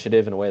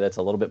initiative in a way that's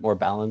a little bit more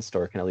balanced,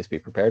 or can at least be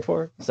prepared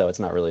for. So it's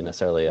not really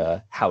necessarily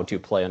how to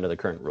play under the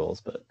current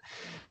rules, but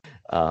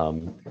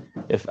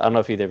if I don't know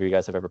if either of you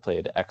guys have ever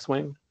played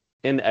X-Wing.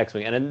 In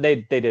X-Wing, and they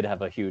did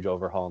have a huge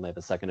overhaul, and they have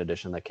a second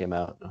edition that came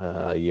out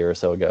a year or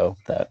so ago.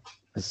 That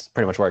is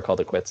pretty much where I called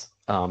it quits.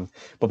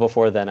 But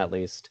before then, at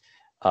least,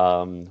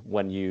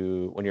 when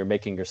you're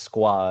making your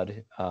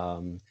squad,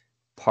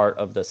 part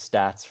of the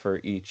stats for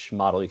each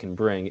model you can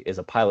bring is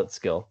a pilot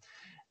skill,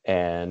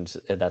 and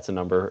that's a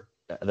number.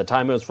 At the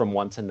time, it was from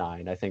 1 to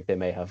 9. I think they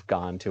may have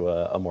gone to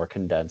a more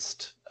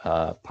condensed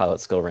pilot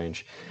skill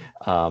range,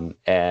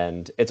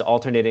 and it's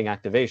alternating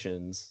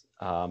activations.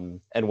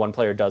 And one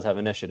player does have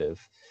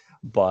initiative,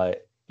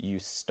 but you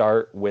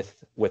start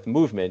with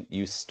movement.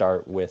 You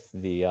start with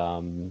the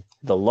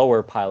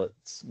lower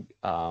pilots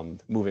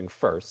moving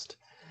first,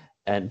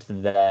 and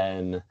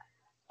then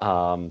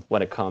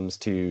when it comes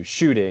to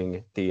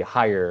shooting, the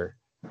higher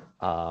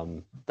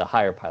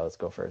pilots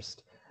go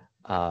first.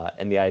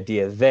 And the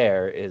idea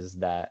there is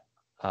that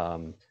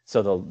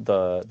so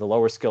the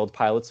lower skilled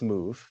pilots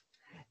move,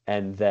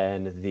 and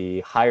then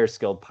the higher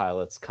skilled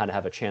pilots kind of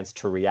have a chance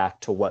to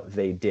react to what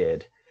they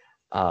did,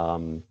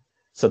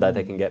 so that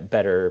they can get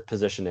better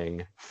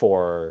positioning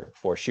for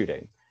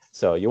shooting.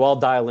 So you all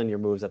dial in your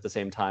moves at the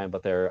same time,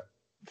 but there are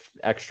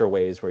extra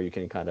ways where you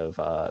can kind of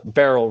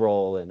barrel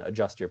roll and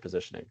adjust your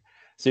positioning.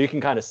 So you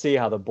can kind of see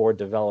how the board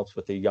develops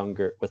with the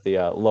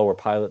lower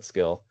pilot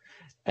skill,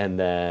 and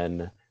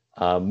then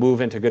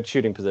move into good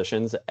shooting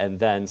positions, and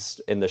then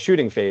in the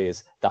shooting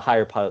phase, the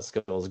higher pilot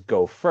skills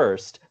go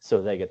first,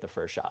 so they get the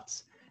first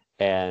shots.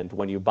 And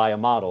when you buy a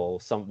model,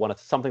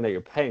 something that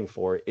you're paying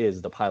for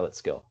is the pilot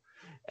skill,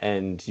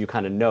 and you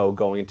kind of know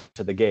going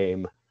into the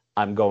game,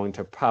 I'm going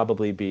to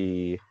probably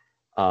be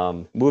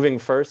moving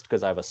first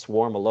because I have a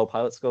swarm of low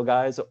pilot skill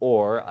guys,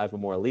 or I have a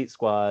more elite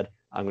squad.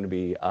 I'm going to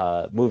be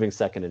moving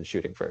second and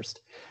shooting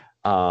first.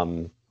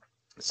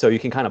 So you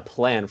can kind of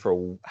plan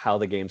for how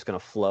the game's going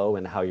to flow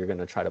and how you're going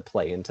to try to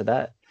play into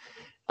that.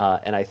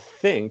 And I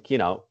think,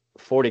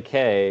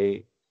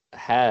 40K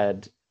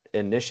had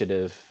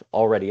initiative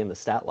already in the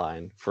stat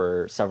line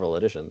for several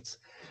editions,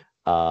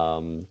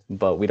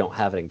 but we don't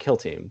have it in Kill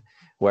Team,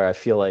 where I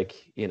feel like,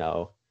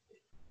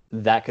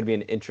 that could be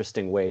an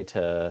interesting way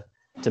to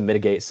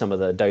mitigate some of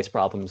the dice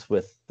problems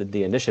with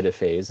the initiative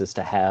phase, is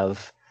to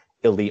have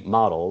elite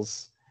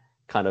models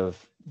kind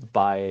of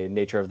by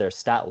nature of their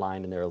stat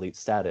line and their elite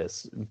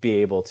status be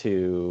able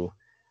to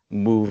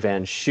move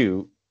and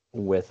shoot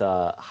with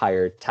a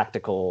higher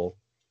tactical,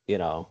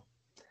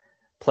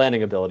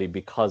 planning ability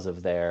because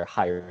of their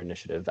higher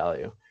initiative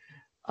value.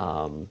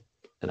 And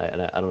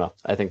I don't know.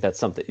 I think that's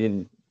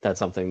something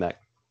that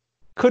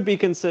could be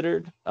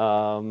considered.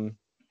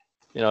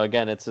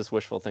 Again, it's just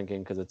wishful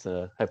thinking because it's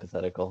a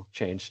hypothetical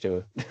change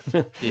to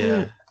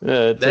yeah.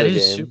 That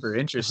is super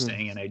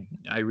interesting, and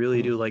I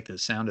really do like the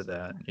sound of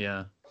that.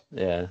 Yeah.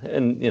 Yeah,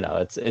 and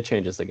it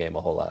changes the game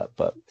a whole lot,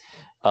 but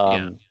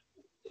the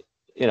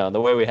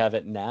way we have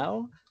it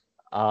now,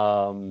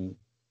 I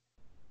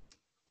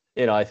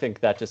think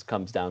that just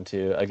comes down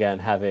to,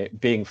 again,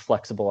 being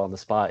flexible on the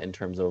spot in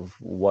terms of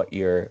what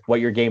your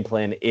game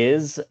plan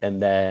is,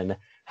 and then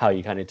how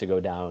you kind of need to go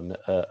down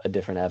a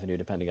different avenue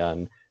depending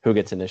on who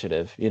gets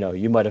initiative.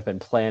 You might have been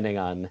planning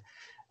on,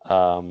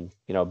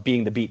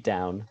 being the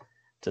beatdown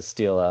to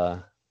steal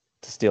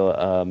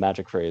a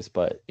magic phrase,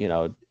 but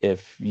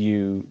if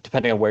you,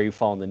 depending on where you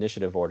fall in the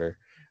initiative order,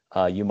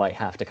 you might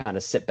have to kind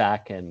of sit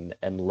back and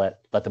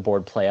let the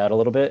board play out a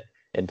little bit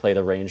and play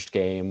the ranged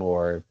game,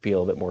 or be a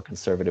little bit more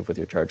conservative with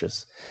your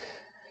charges,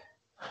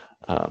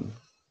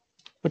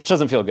 which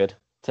doesn't feel good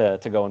to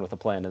go in with a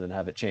plan and then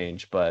have it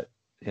change. But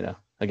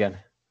again,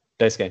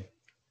 dice game.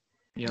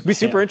 Yep. It'd be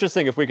super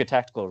interesting if we could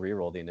tactical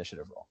reroll the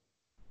initiative roll.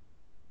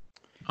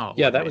 Oh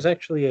yeah, that was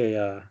actually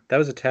a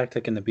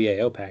tactic in the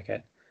BAO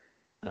packet.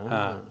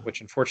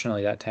 Which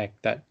unfortunately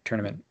that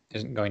tournament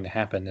isn't going to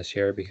happen this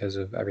year because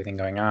of everything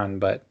going on,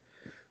 but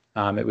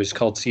it was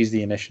called Seize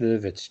the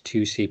Initiative. It's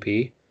 2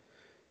 CP.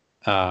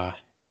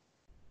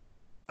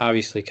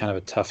 Obviously kind of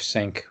a tough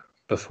sink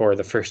before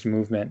the first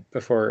movement,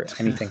 before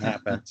anything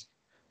happens.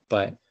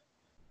 But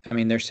I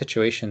mean, there's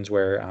situations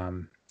where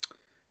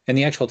and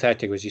the actual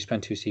tactic was you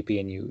spend 2 CP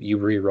and you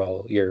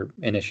re-roll your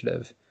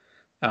initiative.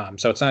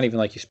 So it's not even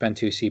like you spend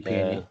 2 CP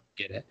and you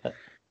get it.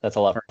 That's a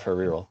lot for a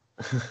reroll.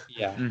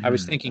 Yeah, I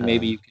was thinking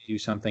maybe you could do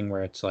something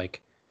where it's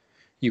like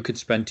you could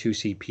spend 2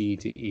 CP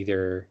to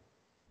either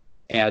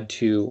add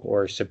 2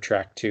 or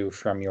subtract 2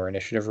 from your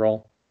initiative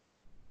roll.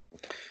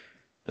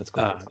 That's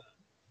cool.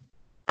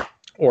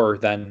 Or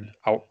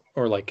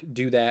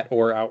do that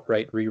or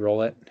outright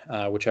re-roll it,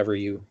 whichever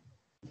you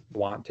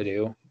want to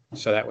do.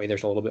 So that way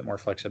there's a little bit more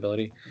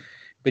flexibility.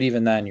 But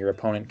even then, your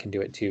opponent can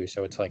do it too.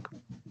 So it's like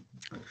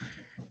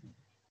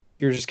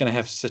you're just going to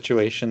have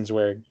situations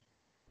where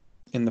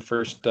in the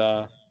first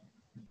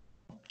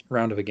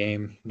round of a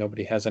game,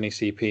 nobody has any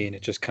CP, and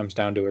it just comes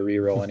down to a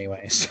reroll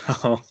anyway.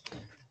 So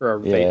or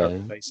a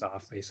face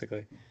off,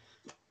 basically.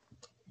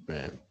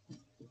 Right.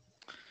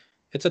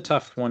 It's a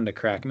tough one to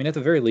crack. I mean, at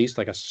the very least,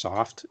 like a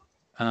soft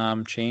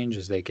change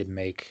is they could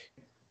make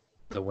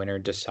the winner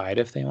decide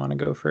if they want to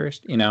go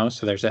first,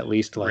 so there's at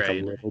least like a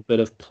little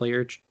bit of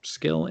player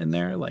skill in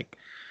there, like,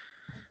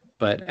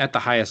 but at the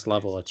highest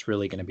level it's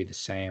really going to be the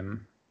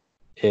same.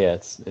 Yeah,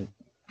 it's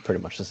pretty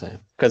much the same,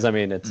 because I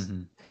mean it's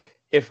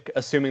if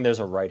assuming there's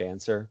a right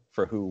answer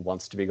for who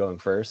wants to be going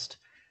first,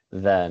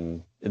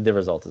 then the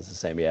result is the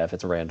same. Yeah, if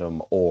it's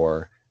random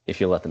or if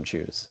you let them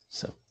choose.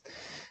 So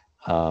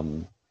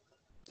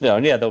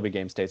there'll be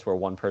game states where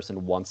one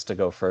person wants to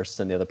go first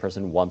and the other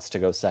person wants to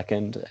go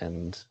second,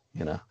 and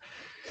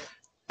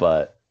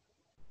but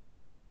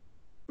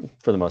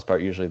for the most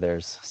part, usually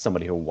there's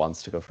somebody who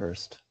wants to go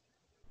first,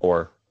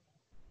 or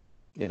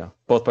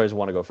both players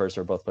want to go first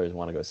or both players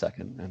want to go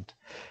second, and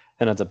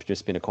it ends up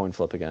just being a coin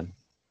flip again.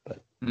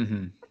 But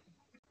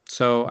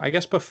So I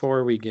guess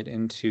before we get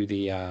into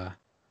the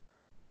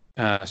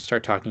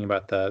start talking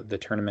about the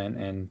tournament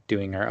and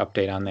doing our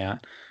update on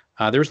that,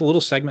 there was a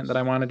little segment that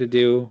I wanted to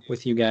do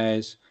with you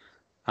guys,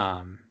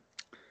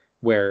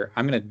 where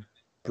I'm going to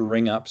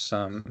bring up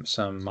some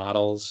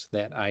models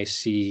that I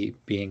see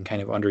being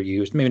kind of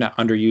underused, maybe not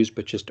underused,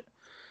 but just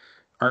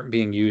aren't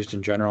being used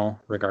in general,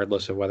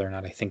 regardless of whether or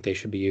not I think they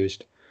should be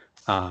used.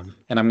 And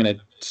I'm going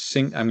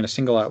to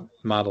single out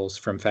models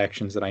from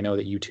factions that I know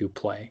that you two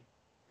play.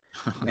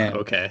 And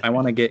okay. I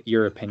want to get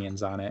your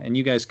opinions on it, and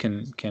you guys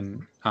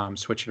can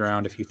switch it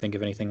around if you think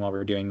of anything while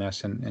we're doing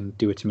this, and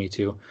do it to me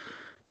too.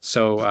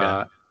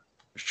 So,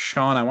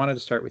 Sean, I wanted to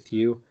start with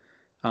you,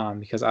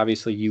 because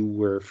obviously you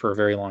were for a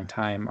very long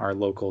time our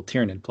local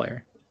Tyranid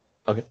player.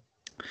 Okay.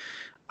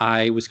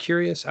 I was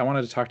curious. I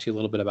wanted to talk to you a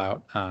little bit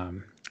about,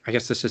 I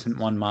guess this isn't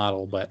one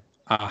model, but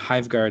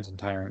Hive Guards and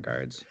Tyrant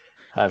Guards.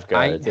 Hive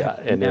Guards,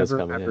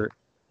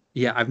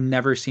 I've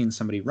never seen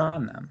somebody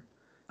run them.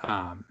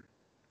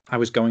 I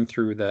was going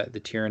through the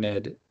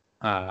Tyranid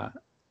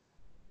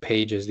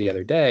pages the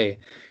other day,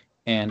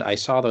 and I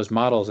saw those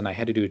models, and I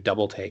had to do a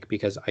double take,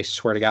 because I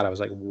swear to God, I was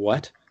like,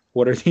 what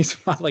are these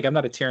models? Like, I'm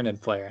not a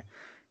Tyranid player.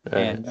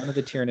 And none of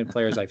the Tyranid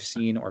players I've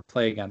seen or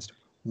play against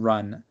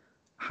run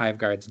Hive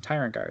Guards and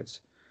Tyrant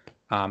Guards.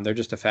 They're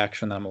just a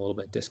faction that I'm a little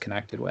bit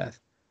disconnected with.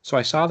 So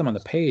I saw them on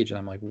the page, and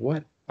I'm like,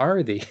 what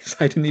are these?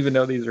 I didn't even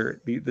know these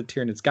are the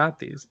Tyranids got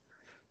these.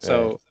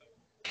 So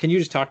can you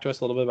just talk to us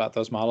a little bit about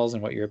those models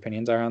and what your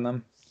opinions are on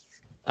them?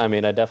 I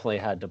mean, I definitely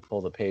had to pull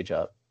the page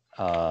up,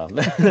 so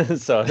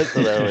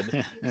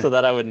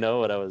that I would know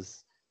what I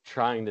was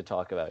trying to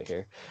talk about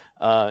here.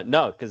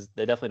 No, because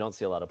they definitely don't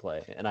see a lot of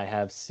play, and I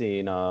have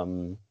seen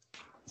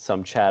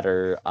some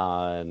chatter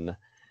on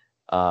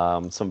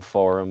some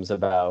forums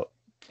about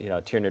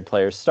Tyranid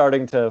players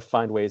starting to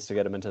find ways to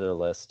get them into their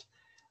list,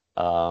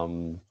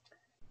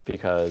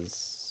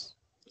 because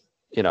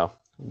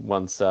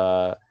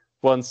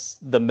once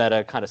the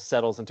meta kind of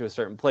settles into a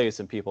certain place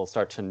and people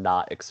start to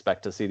not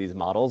expect to see these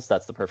models,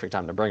 that's the perfect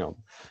time to bring them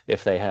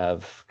if they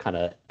have kind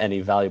of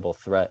any valuable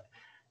threat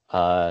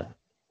to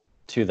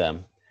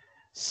them.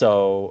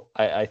 So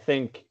I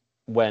think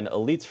when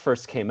Elites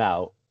first came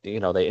out,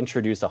 they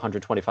introduced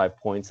 125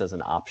 points as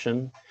an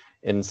option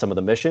in some of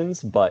the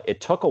missions, but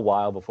it took a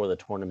while before the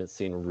tournament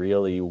scene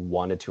really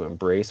wanted to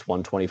embrace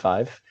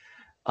 125.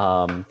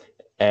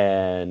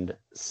 And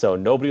so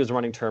nobody was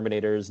running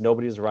Terminators,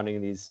 nobody was running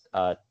these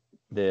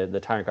the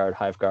Tyrant Guard,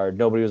 Hive Guard,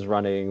 nobody was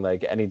running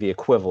like any of the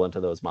equivalent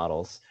of those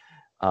models.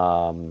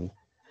 And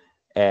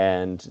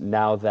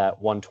now that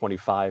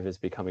 125 is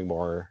becoming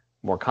more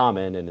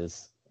common and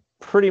is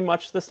pretty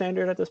much the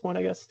standard at this point,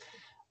 I guess,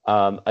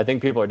 I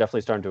think people are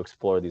definitely starting to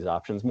explore these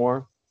options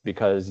more,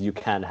 because you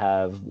can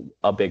have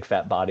a big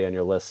fat body on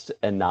your list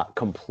and not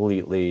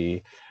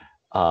completely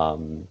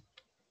kind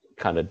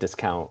of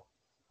discount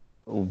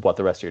what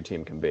the rest of your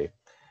team can be.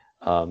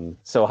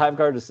 So Hive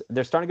Guard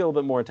they're starting to get a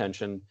little bit more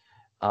attention,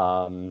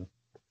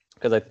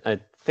 because I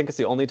think it's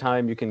the only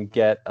time you can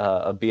get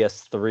a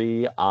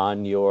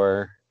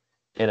BS3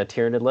 in a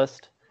Tyranid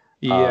list.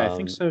 Yeah, I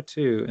think so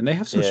too. And they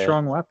have some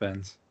strong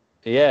weapons.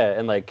 Yeah,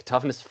 and like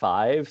toughness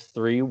 5,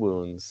 3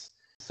 wounds.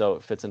 So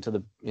it fits into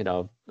the,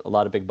 a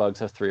lot of big bugs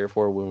have 3 or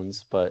 4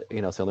 wounds, but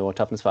it's the only one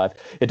toughness 5.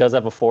 It does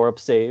have a 4-up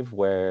save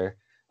where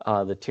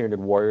the Tyranid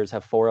warriors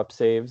have 4-up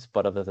saves,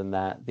 but other than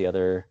that, the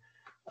other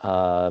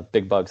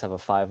big bugs have a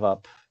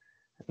 5-up,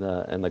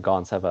 and the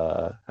Gaunts have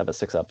a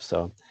 6-up.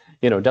 So,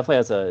 definitely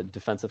has a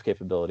defensive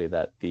capability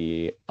that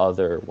the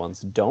other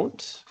ones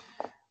don't.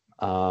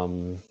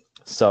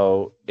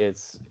 So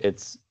it's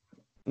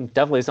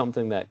definitely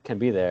something that can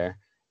be there.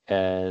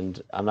 And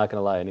I'm not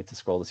gonna lie, I need to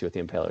scroll to see what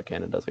the Impaler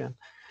cannon does again.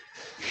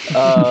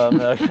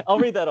 I'll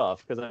read that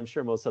off because I'm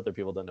sure most other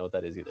people don't know what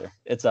that is either.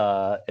 It's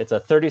a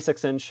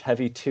 36-inch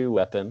heavy 2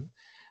 weapon,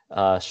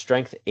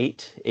 strength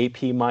 8,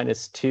 AP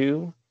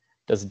 -2,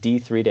 does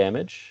D3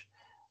 damage,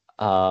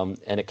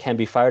 and it can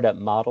be fired at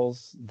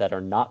models that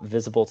are not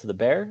visible to the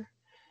bear.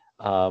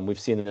 We've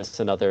seen this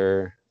in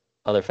other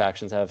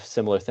factions have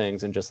similar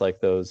things, and just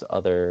like those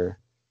other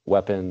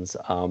weapons.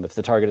 If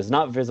the target is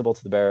not visible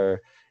to the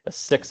bearer, a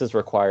 6 is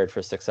required for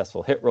a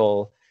successful hit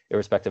roll,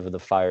 irrespective of the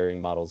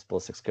firing model's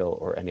ballistic skill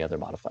or any other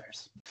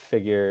modifiers.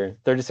 Figure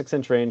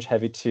 36-inch range,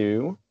 heavy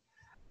 2.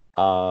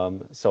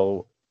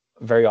 So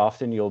very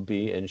often you'll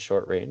be in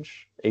short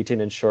range.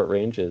 18-inch short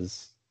range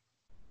is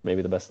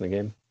maybe the best in the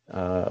game.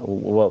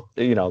 Well,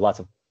 lots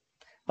of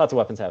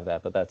weapons have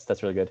that, but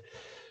that's really good.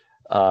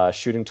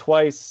 Shooting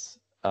twice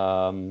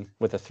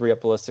with a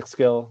 3-up ballistic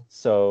skill.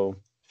 So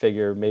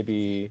figure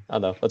maybe, I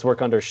don't know, let's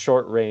work under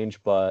short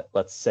range, but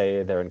let's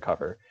say they're in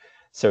cover.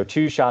 So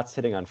 2 shots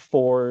hitting on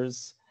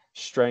 4s,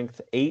 strength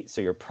 8,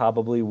 so you're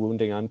probably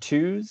wounding on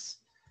 2s,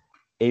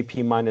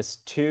 AP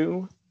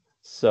 -2.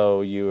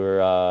 So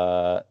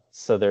you're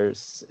so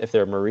there's, if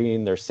they're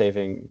Marine, they're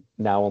saving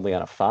now only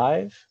on a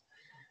 5,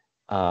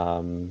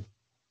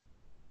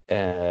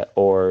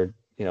 or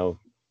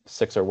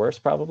 6 or worse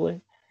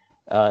probably,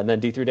 and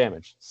then D3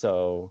 damage.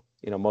 So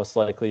most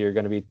likely you're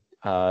going to be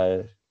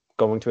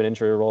going to an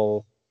injury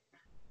roll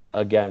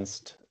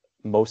against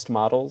most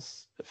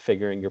models,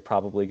 figuring you're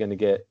probably going to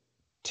get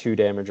 2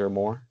 damage or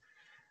more,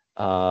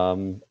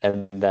 and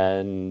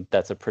then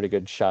that's a pretty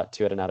good shot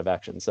 2 at an out of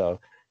action. So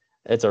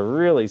it's a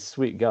really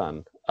sweet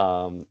gun,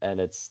 and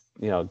it's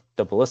the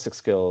ballistic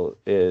skill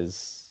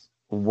is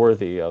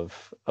worthy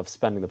of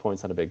spending the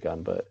points on a big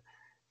gun. But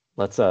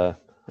let's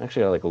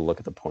actually I'll look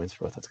at the points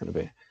for what that's going to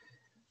be.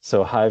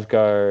 So Hive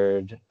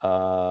Guard,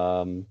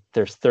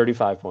 there's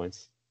 35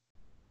 points.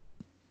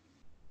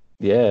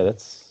 Yeah,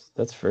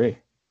 that's free.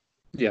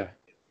 Yeah.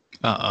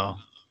 Uh-oh.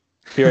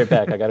 Be right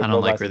back. I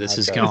don't like where this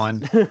is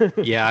going.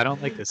 Yeah, I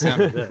don't like the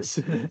sound of this.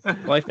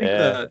 Well, I think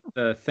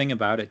the thing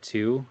about it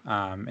too,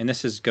 and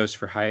this goes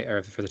for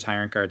for the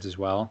Tyrant Guards as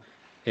well,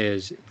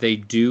 is they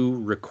do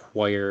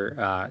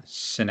require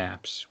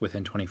synapse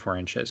within 24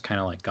 inches, kind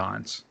of like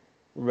Gaunts.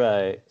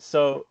 Right.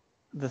 So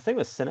the thing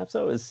with synapse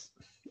though is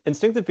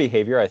instinctive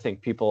behavior. I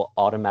think people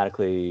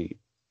automatically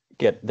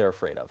they're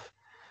afraid of.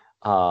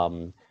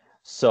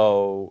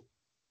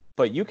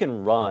 But you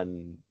can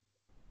run,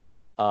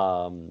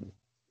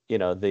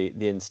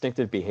 the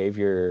instinctive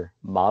behavior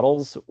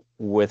models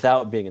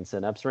without being in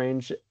synapse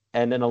range,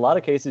 and in a lot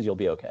of cases you'll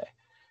be okay.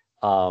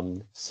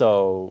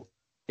 So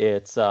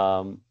it's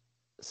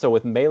so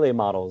with melee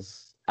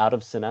models out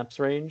of synapse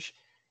range,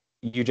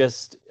 you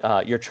just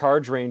your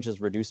charge range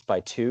is reduced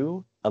by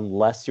 2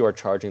 unless you are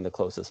charging the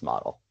closest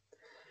model.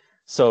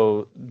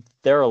 So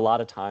there are a lot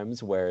of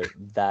times where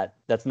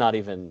that's not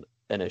even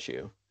an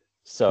issue.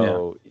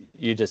 So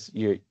you're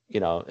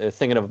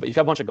thinking of, if you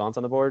have a bunch of Gaunts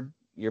on the board,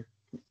 you're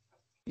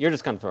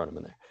just kind of throwing them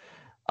in there.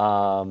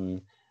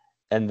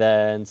 And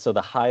then so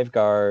the Hive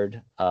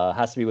Guard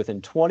has to be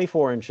within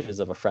 24 inches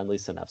of a friendly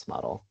synapse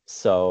model.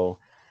 So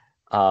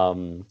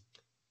the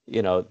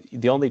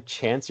only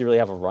chance you really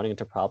have of running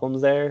into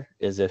problems there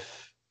is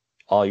if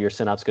all your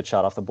synapse get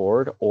shot off the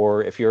board,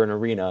 or if you're in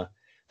arena,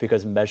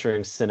 because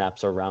measuring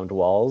synapse around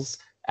walls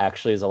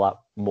actually is a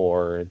lot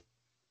more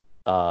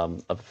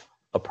of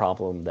a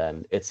problem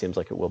than it seems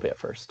like it will be at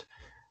first,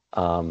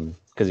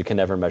 because you can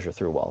never measure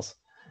through walls.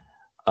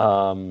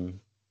 But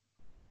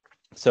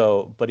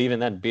even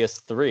then,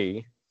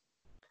 BS3,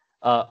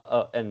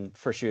 and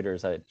for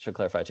shooters, I should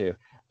clarify too,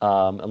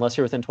 unless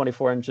you're within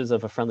 24 inches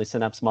of a friendly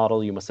synapse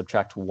model, you must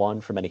subtract 1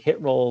 from any hit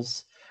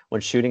rolls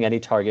when shooting any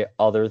target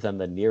other than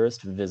the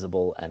nearest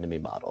visible enemy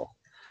model.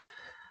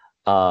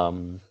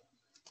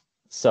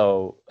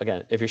 So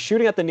again, if you're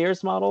shooting at the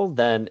nearest model,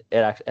 then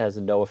it has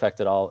no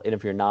effect at all. And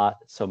if you're not,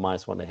 so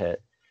 -1 to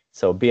hit.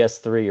 So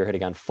BS3, you're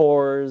hitting on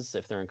 4s.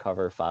 If they're in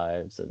cover,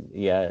 5s, and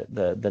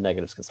the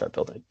negatives can start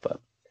building.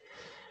 But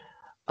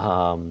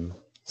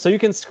so you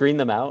can screen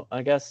them out,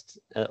 I guess,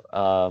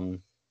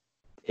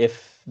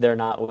 if they're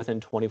not within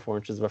 24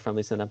 inches of a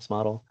friendly synapse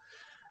model,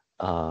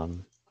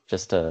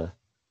 just to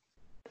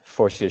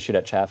force you to shoot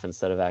at chaff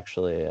instead of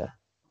actually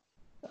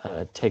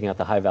taking out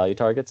the high value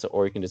targets.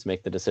 Or you can just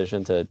make the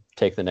decision to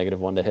take the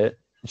 -1 to hit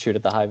and shoot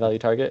at the high value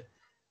target,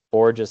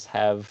 or just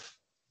have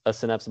a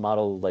synapse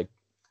model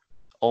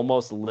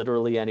almost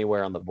literally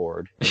anywhere on the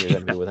board, and you're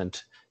going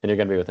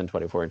to be within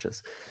 24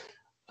 inches.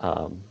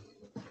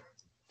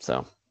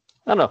 So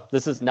I don't know.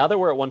 This is, now that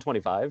we're at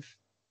 125,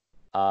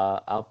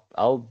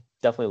 I'll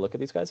definitely look at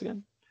these guys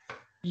again.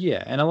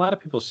 Yeah, and a lot of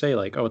people say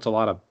oh, it's a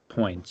lot of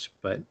points,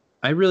 but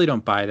I really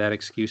don't buy that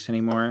excuse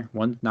anymore.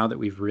 Now that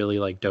we've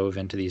really dove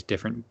into these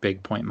different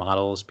big point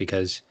models,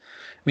 because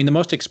the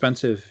most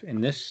expensive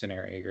in this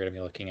scenario you're going to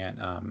be looking at,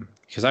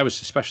 because I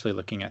was especially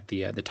looking at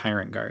the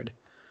Tyrant Guard,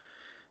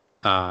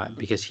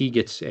 because he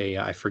gets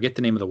I forget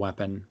the name of the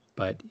weapon,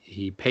 but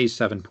he pays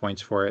 7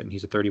 points for it, and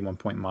he's a 31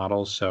 point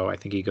model, so I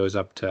think he goes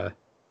up to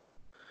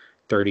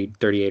 30,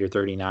 38, or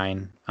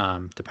 39,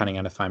 depending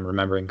on if I'm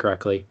remembering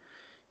correctly.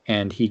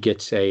 And he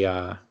gets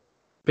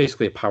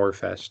basically a Power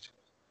Fest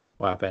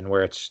weapon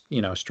where it's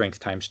strength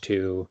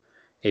 ×2,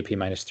 AP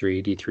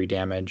 -3, D3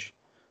 damage,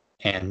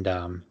 and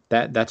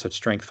that's a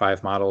strength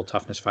 5 model,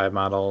 toughness 5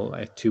 model,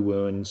 2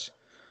 wounds,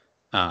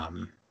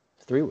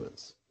 3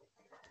 wounds,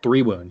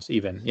 3 wounds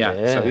even, yeah.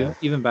 So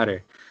even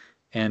better.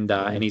 and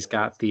he's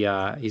got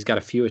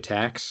a few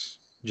attacks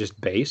just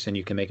base, and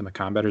you can make him a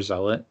combat or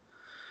zealot.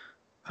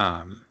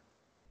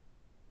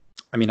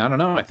 I mean, I don't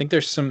know. I think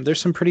there's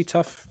some pretty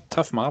tough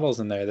models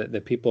in there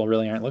that people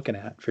really aren't looking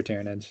at for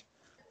Tyranids.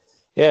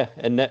 Yeah,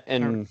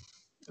 and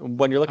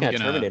when you're looking at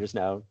Terminators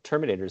now,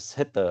 Terminators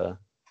hit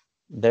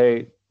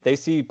they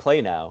see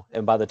play now,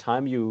 and by the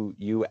time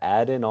you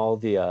add in all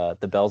the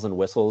bells and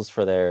whistles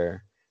for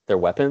their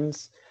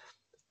weapons,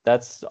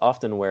 that's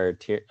often where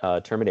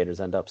Terminators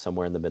end up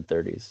somewhere in the mid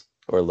 30s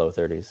or low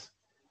 30s.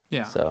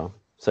 Yeah. So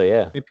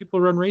yeah. Maybe people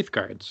run Wraith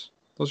Guards.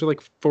 Those are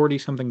like 40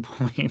 something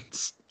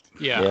points.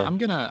 Yeah, I'm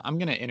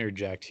gonna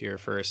interject here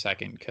for a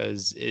second,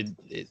 because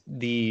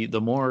the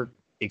more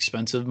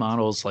expensive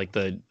models like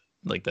the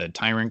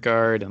Tyrant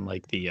Guard and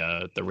like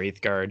the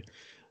Wraith Guard,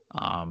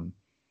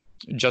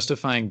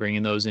 justifying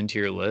bringing those into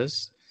your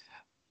list,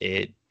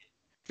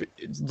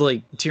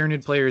 like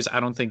Tyranid players, I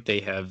don't think they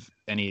have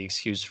any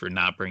excuse for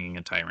not bringing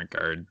a Tyrant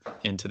Guard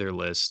into their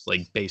list,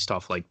 like based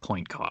off like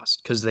point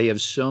cost, because they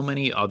have so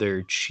many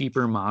other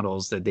cheaper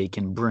models that they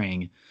can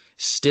bring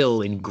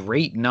still in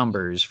great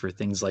numbers for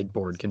things like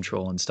board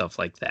control and stuff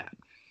like that,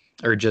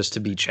 or just to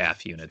be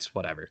chaff units,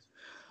 whatever.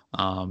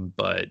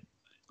 But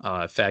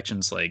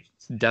factions like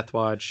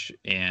Deathwatch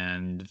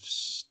and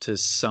to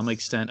some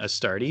extent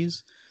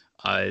Astartes,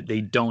 they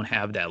don't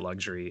have that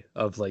luxury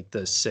of like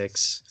the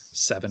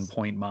 6-7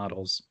 point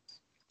models.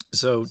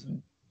 So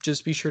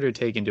just be sure to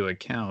take into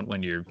account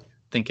when you're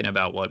thinking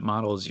about what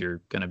models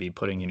you're going to be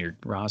putting in your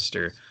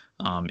roster.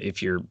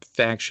 If your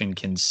faction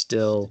can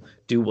still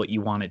do what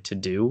you want it to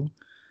do,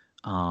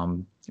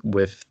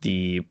 with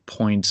the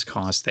points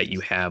cost that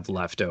you have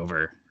left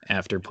over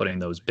after putting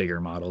those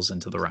bigger models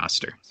into the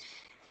roster.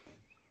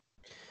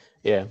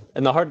 Yeah,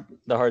 and the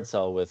hard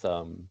sell with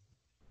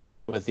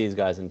these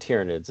guys in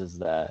Tyranids is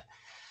that,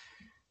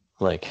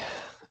 like,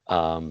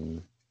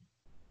 so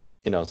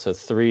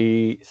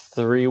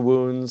 3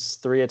 wounds,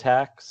 3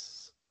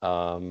 attacks.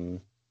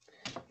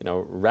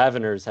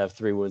 Raveners have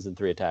 3 wounds and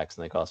 3 attacks,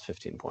 and they cost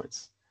 15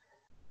 points.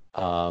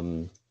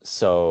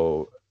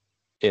 So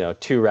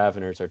 2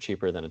 Raveners are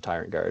cheaper than a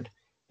Tyrant Guard.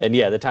 And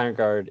yeah, the Tyrant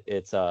Guard,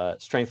 it's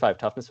Strength 5,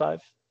 Toughness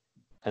 5,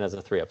 and has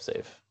a 3-up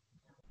save.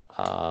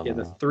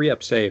 The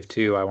 3-up save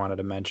too, I wanted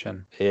to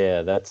mention.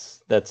 Yeah,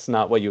 that's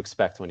not what you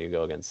expect when you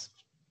go against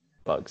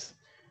bugs.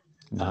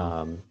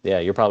 No.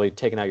 You're probably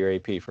taking out your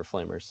AP for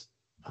Flamers.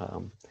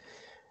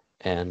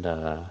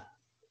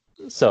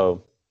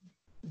 So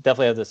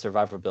definitely have the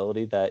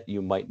survivability that you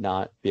might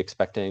not be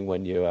expecting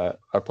when you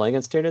are playing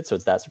against Tyranids, so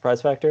it's that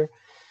surprise factor.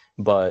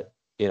 But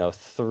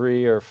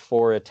 3 or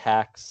 4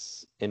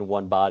 attacks in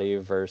one body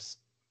versus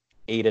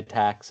 8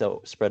 attacks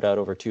spread out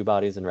over 2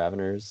 bodies in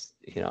Raveners,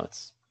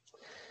 it's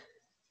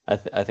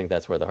I think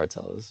that's where the hard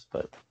sell is.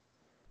 But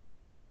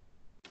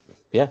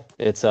yeah,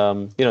 it's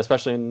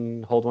especially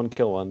in hold 1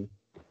 kill 1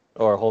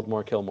 or hold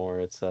more kill more,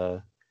 it's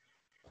now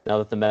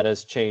that the meta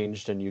has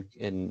changed and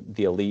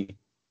the elite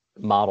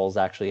models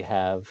actually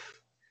have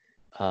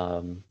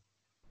more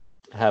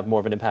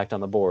of an impact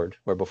on the board,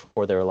 where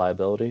before they were a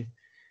liability.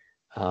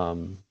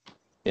 Could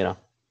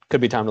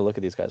be time to look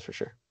at these guys for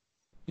sure.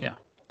 Yeah.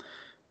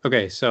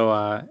 Okay,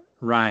 so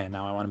Ryan,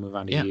 now I want to move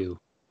on to you.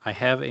 I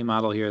have a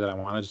model here that I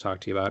wanted to talk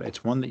to you about.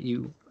 It's one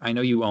that I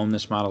know you own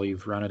this model.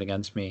 You've run it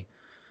against me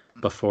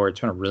before. It's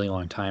been a really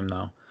long time,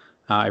 though.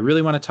 I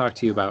really want to talk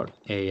to you about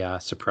a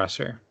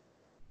suppressor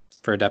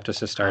for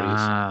Adeptus Astartes.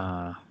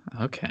 Ah,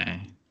 okay.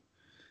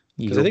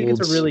 Because I think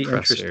it's a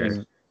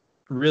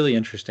really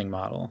interesting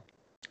model.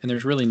 And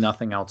there's really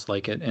nothing else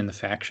like it in the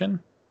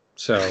faction.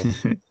 So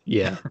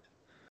yeah.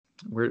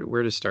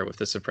 Where to start with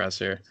the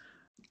suppressor?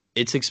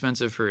 It's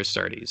expensive for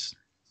Astartes.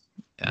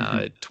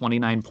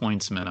 29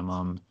 points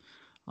minimum.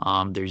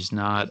 There's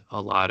not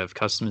a lot of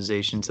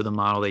customization to the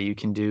model that you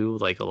can do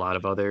like a lot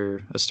of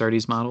other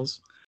Astartes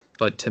models.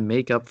 But to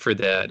make up for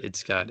that,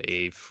 it's got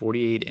a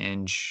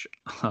 48-inch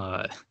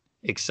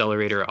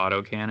accelerator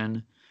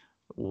autocannon,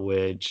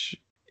 which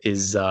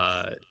is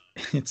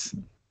it's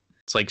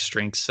like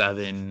strength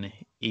 7,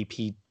 AP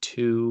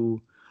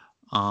 2,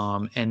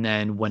 and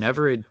then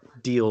whenever it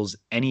deals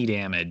any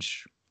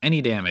damage,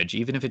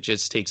 even if it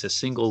just takes a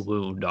single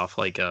wound off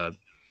like a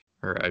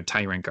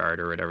Tyrant Guard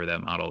or whatever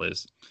that model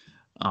is,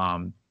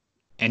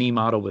 any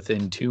model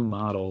within 2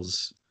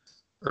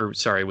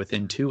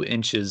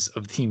 inches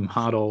of the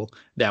model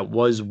that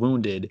was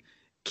wounded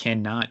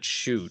cannot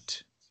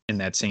shoot in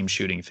that same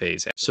shooting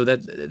phase. So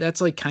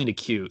that's like kind of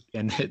cute,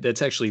 and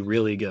that's actually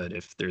really good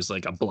if there's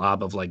like a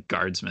blob of like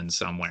guardsmen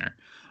somewhere.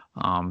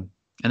 And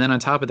then on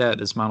top of that,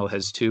 this model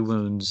has 2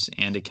 wounds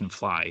and it can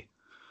fly.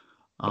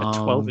 A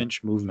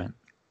 12-inch movement.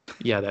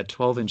 Yeah, that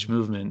 12-inch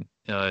movement,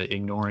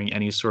 ignoring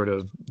any sort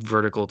of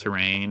vertical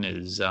terrain,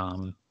 is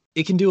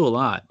it can do a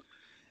lot.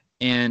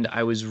 And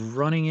I was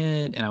running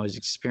it and I was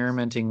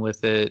experimenting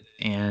with it,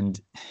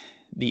 and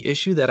the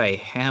issue that I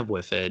have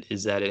with it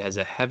is that it has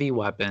a heavy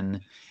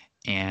weapon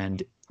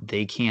and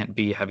they can't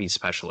be heavy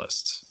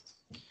specialists.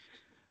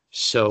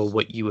 So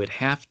what you would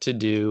have to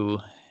do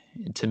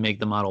to make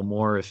the model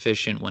more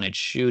efficient when it's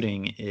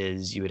shooting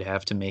is you would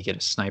have to make it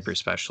a sniper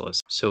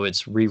specialist. So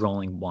it's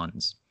re-rolling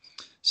ones.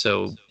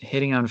 So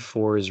hitting on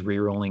 4s,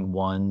 re-rolling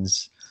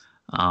ones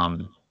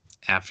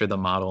after the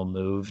model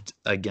moved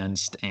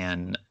against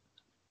an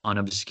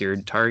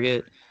unobscured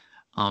target,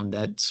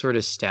 that sort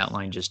of stat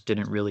line just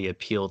didn't really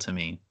appeal to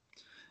me.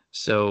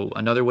 So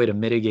another way to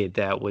mitigate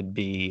that would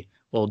be,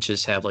 well,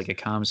 just have like a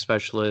comm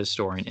specialist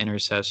or an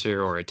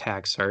intercessor or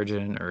attack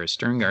sergeant or a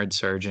stern guard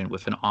sergeant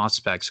with an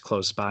auspex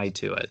close by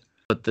to it.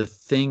 But the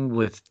thing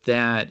with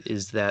that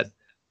is that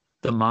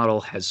the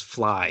model has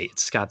fly.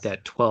 It's got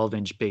that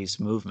 12-inch base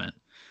movement.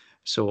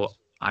 So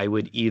I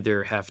would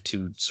either have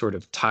to sort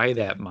of tie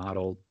that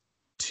model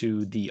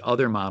to the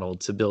other model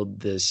to build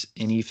this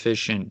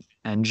inefficient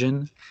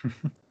engine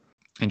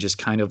and just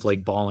kind of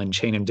like ball and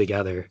chain them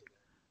together.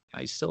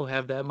 I still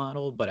have that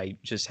model, but I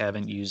just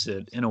haven't used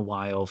it in a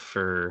while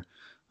for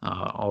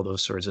all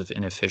those sorts of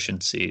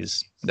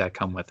inefficiencies that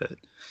come with it.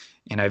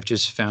 And I've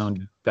just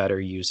found better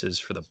uses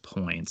for the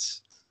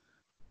points.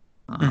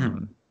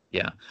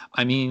 Yeah.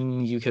 I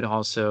mean, you could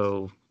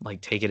also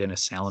like take it in a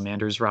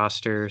Salamander's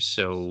roster,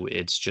 so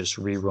it's just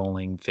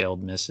re-rolling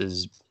failed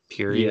misses,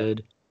 period.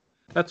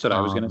 Yeah. That's what I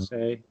was going to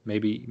say.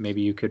 Maybe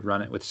you could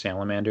run it with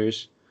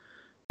Salamanders.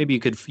 Maybe you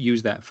could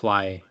use that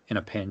fly in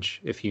a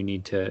pinch if you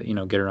need to,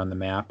 get it on the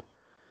map.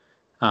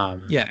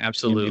 Yeah,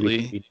 absolutely.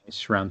 Maybe it'd be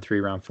nice round 3,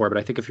 round 4. But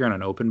I think if you're on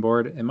an open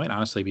board, it might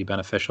honestly be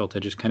beneficial to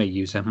just kind of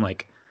use him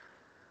like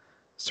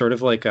sort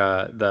of like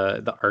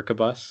the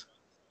arquebus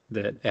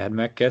that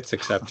AdMech gets,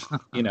 except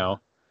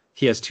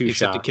he has 2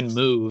 shots. Except it can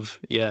move,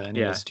 and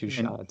he has 2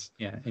 shots.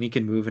 Yeah, and he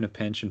can move in a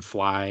pinch and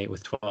fly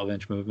with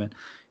 12-inch movement.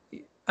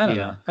 I don't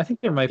know. I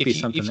think there might be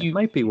something that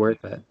might be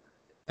worth it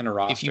in a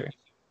roster.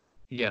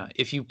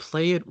 If you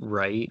play it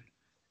right,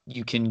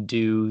 you can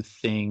do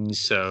things.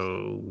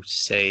 So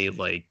say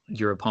like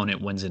your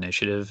opponent wins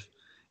initiative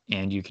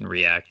and you can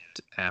react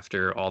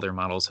after all their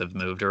models have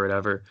moved or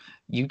whatever.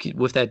 You can,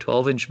 with that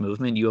 12-inch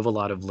movement, you have a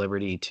lot of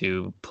liberty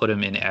to put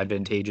him in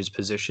advantageous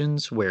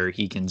positions where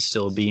he can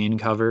still be in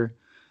cover,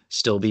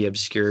 still be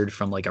obscured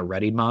from like a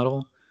readied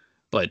model,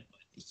 but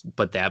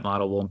that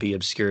model won't be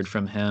obscured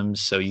from him.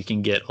 So you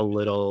can get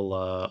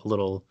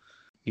you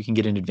can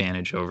get an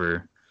advantage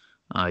over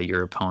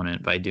your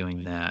opponent by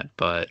doing that.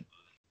 But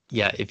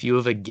yeah, if you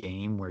have a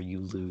game where you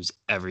lose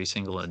every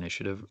single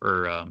initiative,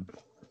 or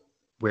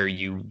where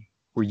you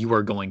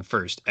are going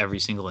first every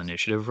single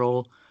initiative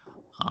roll,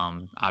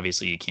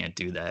 obviously you can't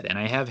do that. And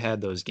I have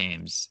had those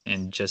games,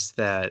 and just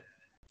that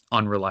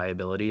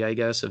unreliability, I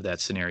guess, of that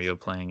scenario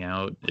playing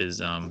out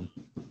is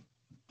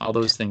all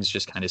those things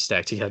just kind of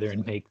stack together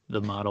and make the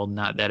model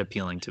not that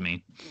appealing to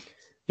me.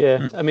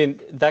 Yeah, I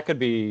mean, that could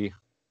be.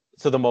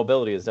 So the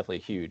mobility is definitely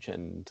huge,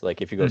 and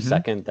like if you go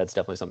second, that's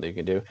definitely something you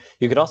can do.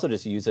 You could also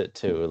just use it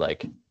to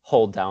like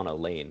hold down a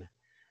lane,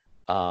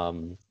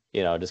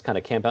 just kind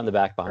of camp out in the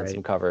back behind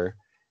some cover,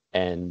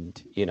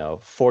 and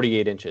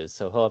 48 inches.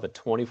 So he'll have a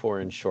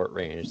 24-inch short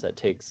range that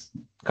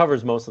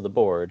covers most of the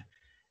board,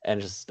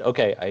 and just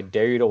okay, I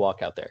dare you to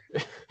walk out there,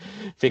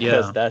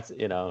 because that's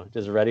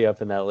just ready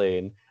up in that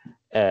lane,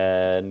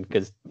 and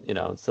because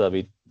so that'll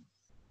be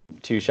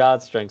 2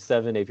 shots, strength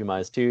 7, AP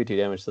 -2, 2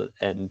 damage,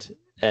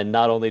 and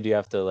not only do you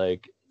have to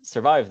like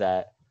survive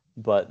that,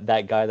 but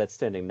that guy that's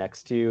standing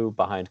next to you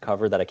behind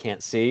cover that I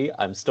can't see,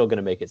 I'm still going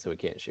to make it so he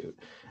can't shoot.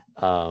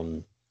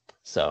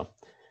 So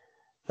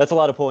that's a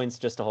lot of points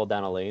just to hold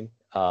down a lane.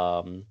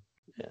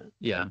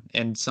 Yeah.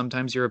 And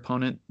sometimes your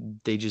opponent,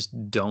 they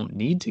just don't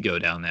need to go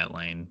down that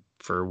lane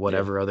for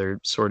whatever other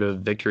sort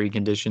of victory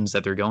conditions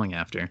that they're going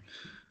after.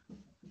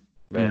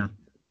 Right. Yeah.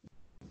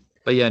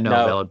 But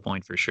now, valid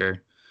point for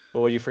sure.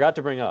 But what you forgot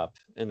to bring up,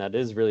 and that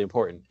is really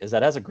important, is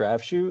that it has a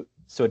grav shoot,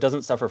 so it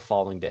doesn't suffer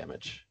falling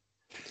damage.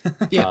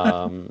 You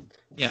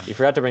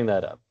forgot to bring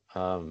that up,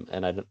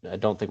 and I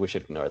don't think we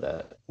should ignore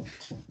that.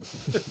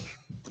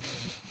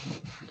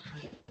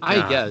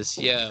 I guess,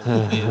 we may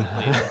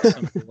have played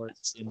some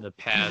boards in the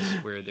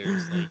past where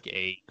there's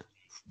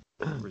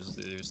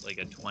like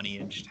a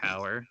 20-inch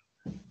tower,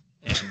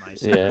 and my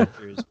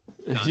characters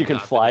you can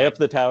fly up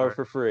the tower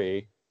for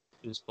free.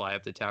 Just fly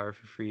up the tower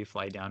for free,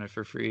 fly down it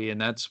for free, and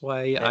that's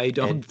why I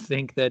don't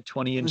think that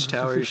 20-inch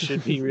towers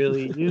should be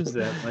really used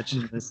that much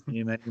in this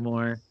game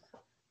anymore.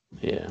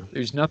 Yeah.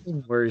 There's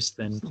nothing worse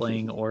than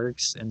playing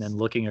orcs and then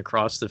looking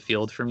across the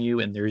field from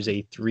you, and there's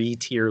a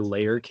 3-tier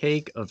layer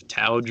cake of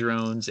Tau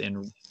drones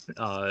and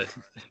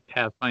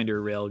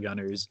Pathfinder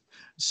railgunners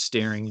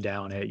staring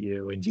down at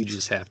you, and you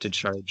just have to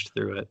charge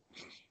through it.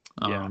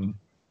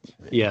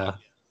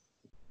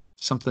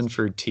 Something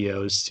for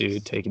TOs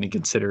to take into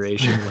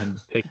consideration when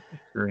picking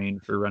terrain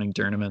for running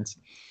tournaments.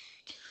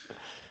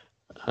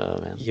 Oh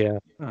man. Yeah.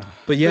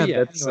 But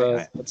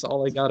that's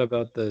all I got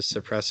about the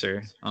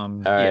suppressor.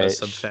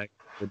 Subfact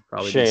would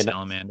probably be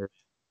Salamander.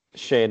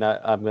 Shane,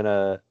 I'm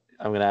gonna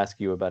ask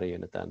you about a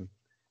unit then.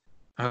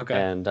 Okay.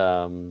 And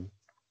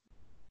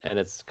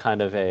it's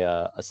kind of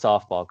a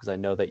softball because I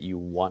know that you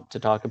want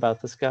to talk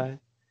about this guy.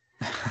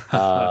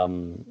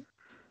 You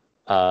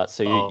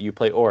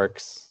play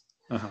orcs.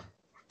 Uh-huh.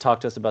 talk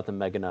to us about the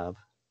Mega Knob.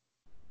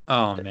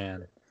 Oh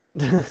man.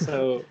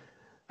 So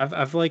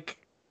I've like,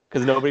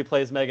 because nobody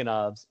plays Mega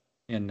Knobs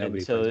and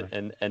nobody plays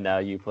Mega. and now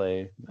you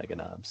play Mega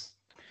Knobs.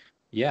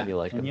 Yeah, and you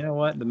like and him. you know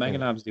what? The Mega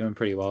Knob's doing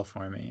pretty well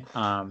for me.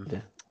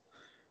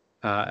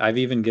 I've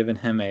even given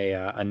him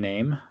a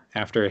name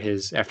after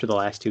the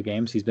last 2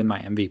 games. He's been my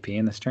MVP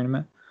in this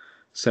tournament.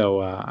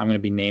 So I'm going to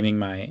be naming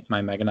my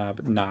Mega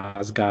Knob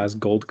Nazgaz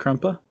Gold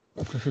Krumpa.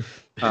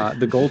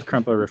 The Gold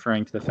Krumpa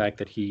referring to the fact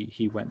that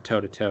he went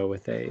toe to toe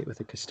with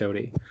a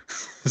Custody.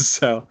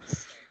 So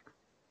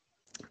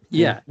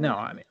yeah, no,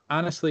 I mean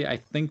honestly, I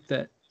think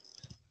that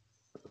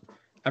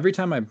every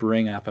time I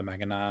bring up a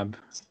Mega Knob,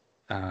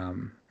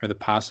 or the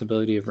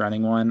possibility of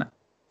running one,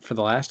 for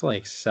the last for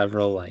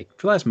the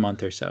last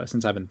month or so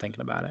since I've been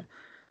thinking about it,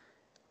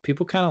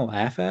 people kind of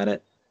laugh at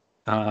it.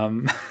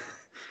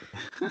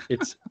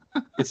 It's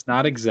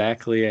not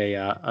exactly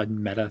a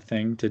meta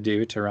thing to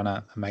do to run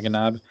a Mega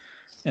Knob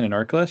in an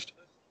orc list,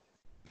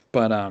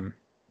 but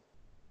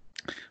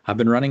I've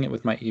been running it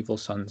with my Evil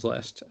Sons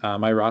list.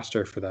 My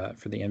roster for the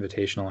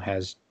Invitational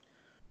has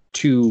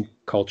 2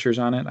 cultures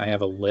on it. I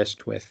have a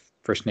list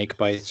for Snake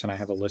Bites, and I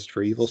have a list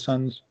for Evil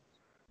Sons.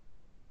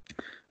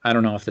 I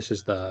don't know if this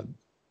is the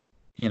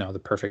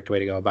perfect way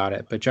to go about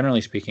it, but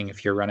generally speaking,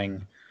 if you're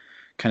running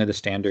kind of the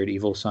standard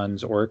Evil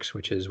Sons orcs,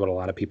 which is what a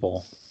lot of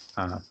people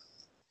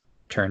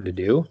turn to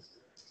do,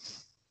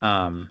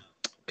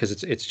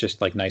 because it's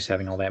just like nice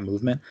having all that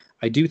movement.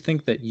 I do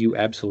think that you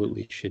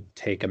absolutely should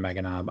take a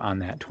Mega Knob on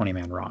that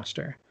 20-man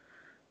roster.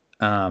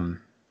 The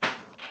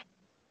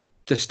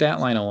stat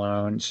line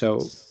alone,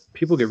 so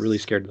people get really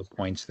scared of the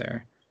points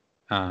there.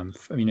 I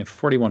mean, if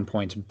 41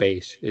 points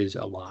base is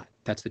a lot,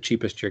 that's the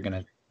cheapest you're going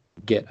to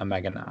get a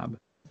Mega Knob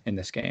in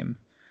this game.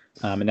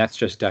 And that's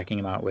just decking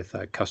them out with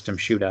a custom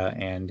Shuda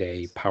and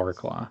a Power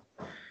Claw.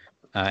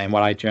 And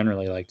what I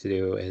generally like to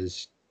do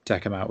is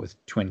deck them out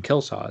with twin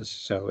kill saws.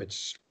 So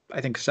it's,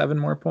 I think, 7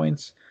 more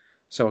points.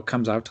 So it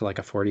comes out to like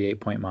a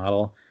 48-point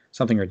model,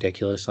 something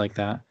ridiculous like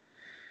that.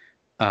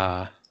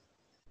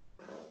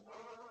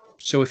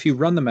 So if you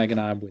run the Mega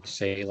Knob with,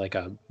 say, like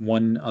a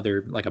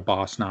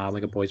boss knob,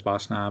 like a boys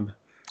boss knob,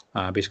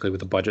 basically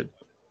with a budget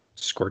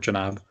Scorcha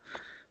knob,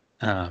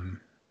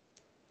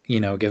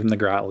 give them the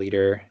Grot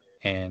Leader,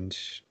 and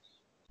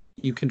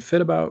you can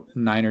fit about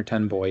 9 or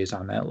 10 boys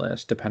on that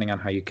list, depending on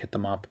how you kit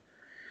them up.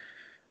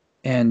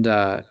 And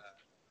I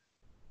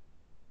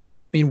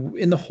mean,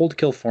 in the hold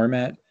kill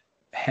format,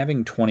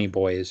 having 20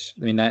 boys,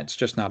 I mean, that's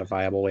just not a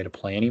viable way to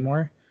play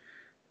anymore.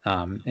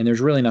 And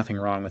there's really nothing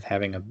wrong with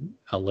having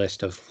a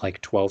list of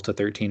like 12 to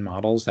 13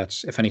 models.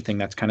 That's, if anything,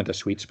 that's kind of the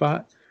sweet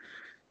spot.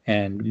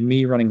 And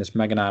me running this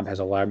Mega Knob has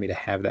allowed me to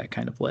have that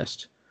kind of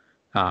list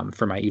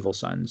for my Evil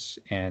Sons.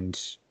 And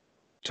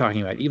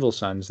talking about Evil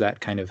Sons, that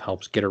kind of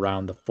helps get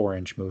around the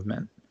 4-inch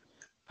movement.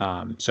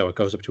 So it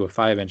goes up to a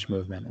 5-inch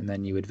movement, and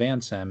then you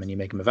advance them and you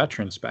make them a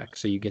veteran spec.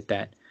 So you get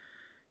that,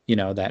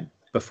 that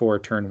before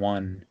turn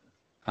 1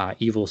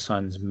 Evil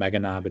Sons Mega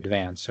Knob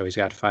advance. So he's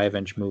got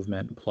 5-inch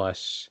movement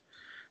plus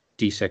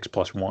D6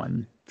 plus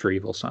 1 for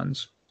Evil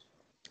Sons.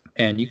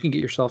 And you can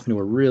get yourself into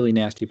a really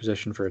nasty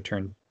position for a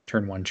turn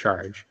 1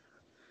 charge.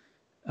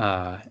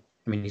 I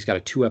mean, he's got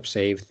a 2-up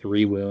save,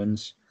 3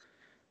 wounds.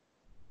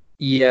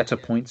 Yeah, it's a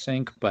point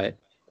sink, but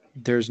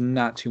there's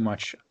not too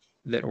much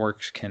that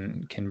orcs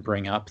can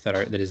bring up that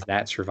is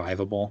that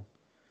survivable.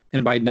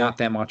 And by not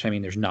that much, I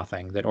mean there's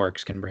nothing that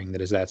orcs can bring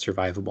that is that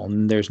survivable.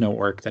 And there's no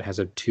orc that has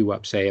a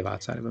 2-up save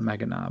outside of a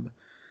Mega Knob.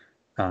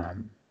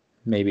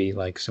 Maybe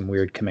like some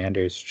weird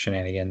commanders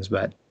shenanigans,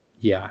 but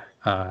yeah.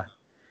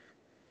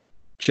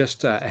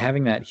 Just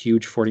having that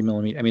huge 40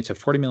 millimeter, I mean, it's a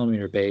 40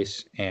 millimeter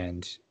base,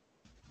 and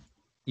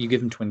you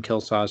give him twin kill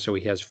saws, so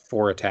he has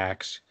 4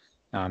 attacks,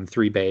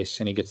 3 base,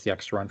 and he gets the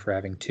extra one for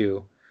having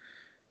 2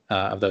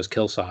 of those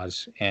kill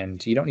saws.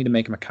 And you don't need to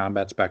make him a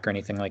combat spec or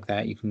anything like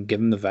that. You can give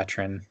him the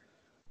veteran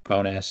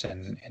bonus,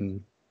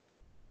 and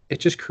it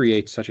just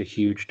creates such a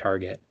huge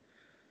target.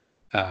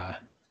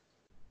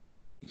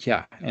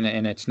 Yeah,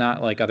 and it's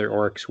not like other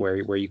orcs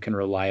where you can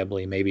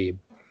reliably maybe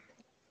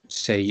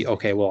say,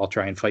 okay, well, I'll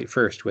try and fight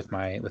first with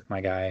my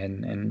guy,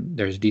 and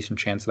there's a decent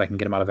chance that I can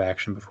get him out of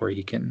action before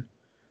he can,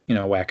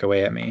 whack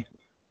away at me.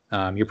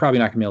 You're probably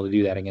not gonna be able to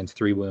do that against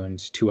 3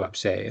 wounds, 2-up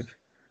save.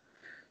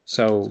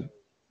 So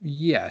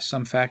yeah,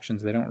 some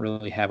factions, they don't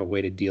really have a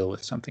way to deal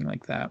with something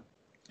like that.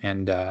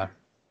 And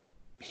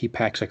he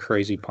packs a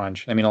crazy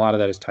punch. I mean, a lot of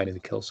that is tied to the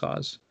kill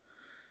saws.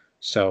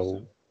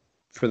 So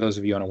for those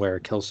of you unaware,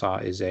 kill saw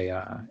is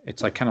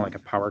it's like kind of like a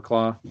power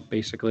claw,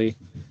 basically,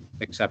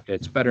 except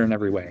it's better in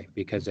every way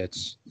because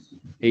it's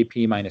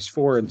AP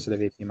 -4 instead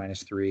of AP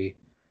 -3,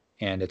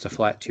 and it's a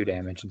flat 2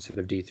 damage instead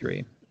of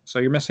D3. So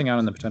you're missing out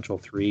on the potential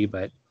 3,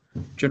 but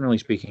generally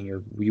speaking,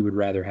 you would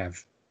rather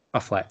have a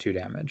flat 2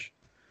 damage.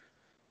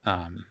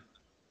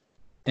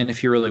 And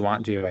if you really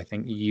want to, I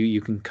think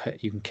you can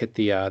kit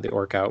the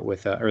orc out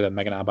with or the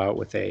Mega Knob out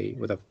with a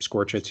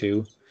Scorcha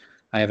too.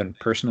 I haven't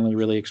personally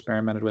really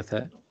experimented with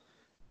it,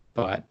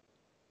 but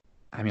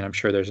I mean, I'm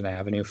sure there's an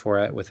avenue for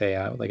it with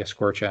a like a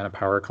Scorcha and a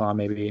Power Claw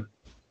maybe.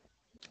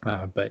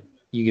 But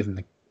you give him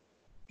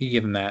You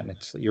give them that, and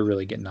you're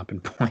really getting up in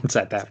points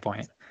at that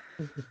point.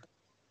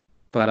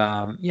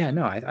 But yeah,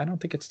 no, I don't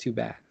think it's too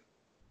bad.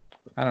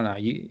 I don't know.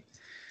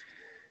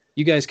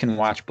 You guys can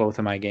watch both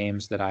of my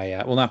games that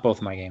I well, not both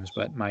of my games,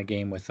 but my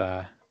game with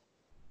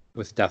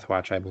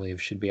Deathwatch, I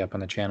believe, should be up on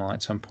the channel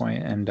at some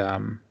point. And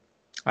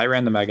I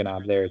ran the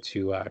Meganob there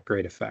to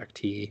great effect.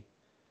 He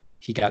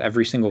got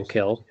every single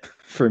kill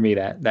for me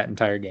that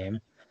entire game,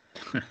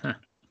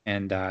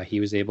 and he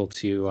was able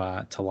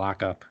to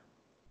lock up,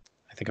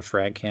 I think, a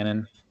frag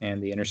cannon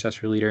and the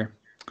intercessor leader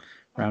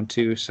round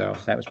 2. So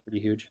that was pretty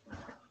huge.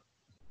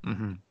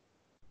 Mm-hmm.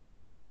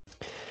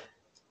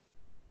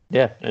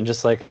 Yeah, and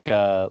just like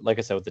I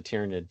said with the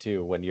Tyranid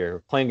too, when you're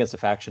playing against a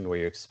faction where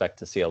you expect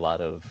to see a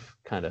lot of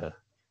kind of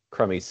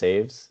crummy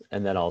saves,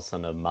 and then all of a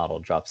sudden a model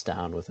drops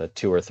down with a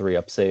 2 or 3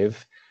 up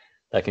save,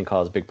 that can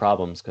cause big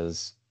problems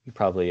because you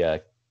probably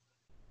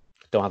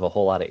don't have a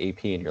whole lot of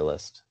AP in your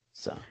list.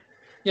 So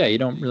yeah, you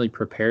don't really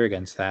prepare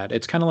against that.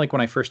 It's kind of like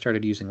when I first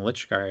started using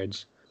Lich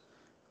Guards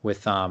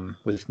with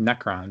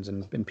Necrons,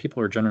 and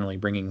people are generally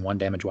bringing 1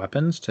 damage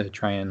weapons to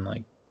try and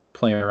like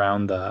play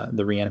around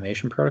the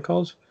reanimation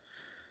protocols.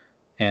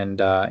 And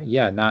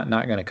yeah, not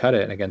going to cut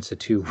it against a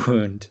 2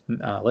 wound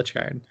Lich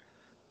Guard.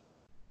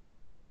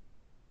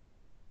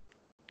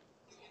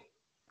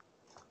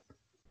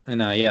 And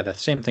yeah, the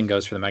same thing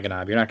goes for the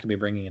Meganob. You're not going to be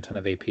bringing a ton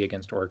of AP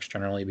against orcs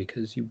generally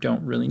because you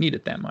don't really need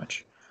it that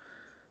much.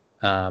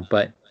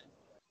 But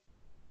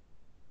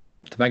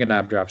the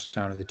Meganob drops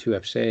down to the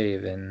 2F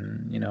save,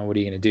 and what are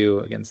you going to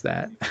do against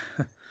that?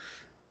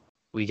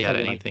 We got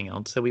anything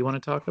else that we want to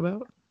talk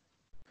about?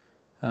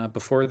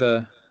 Before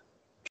the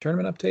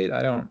tournament update?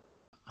 I don't.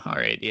 All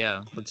right,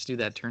 yeah, let's do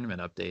that tournament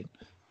update.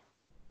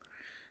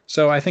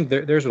 So I think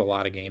there's a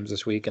lot of games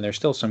this week, and there's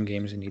still some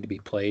games that need to be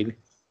played.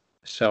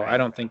 So I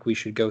don't think we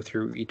should go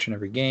through each and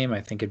every game. I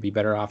think it'd be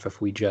better off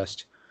if we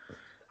just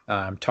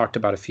talked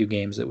about a few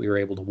games that we were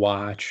able to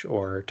watch,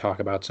 or talk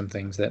about some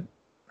things that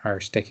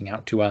are sticking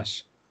out to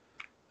us.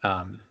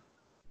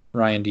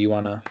 Ryan, do you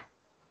want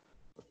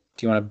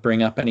to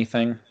bring up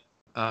anything?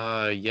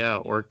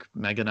 Yeah, orc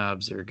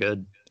Meganobs are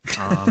good.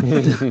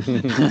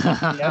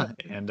 Yeah,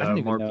 and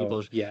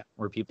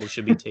more people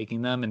should be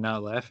taking them and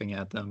not laughing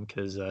at them,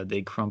 because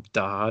they crump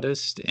the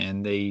hottest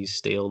and they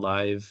stay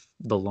alive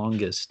the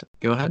longest.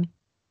 Go ahead.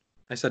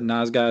 I said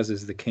Nazgaz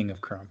is the king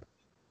of crump.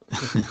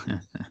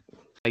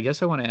 I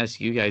guess I want to ask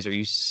you guys, are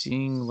you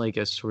seeing like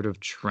a sort of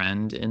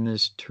trend in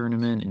this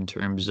tournament in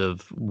terms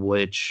of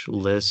which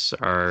lists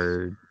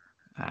are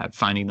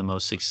finding the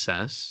most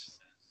success?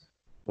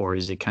 Or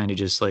is it kind of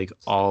just like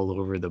all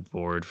over the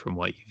board from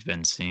what you've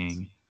been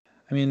seeing?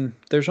 I mean,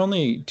 there's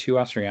only 2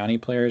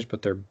 Asuryani players,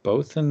 but they're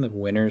both in the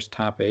winners'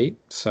 top 8.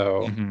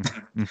 So,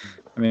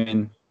 I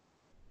mean,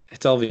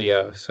 it's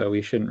LVO, so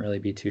we shouldn't really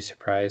be too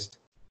surprised.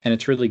 And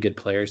it's really good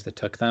players that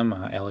took them,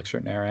 Alex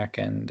Rutnarek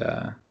and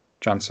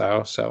John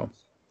Sao. So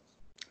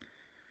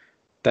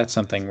that's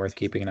something worth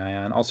keeping an eye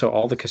on. Also,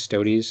 all the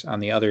Custodies on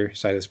the other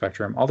side of the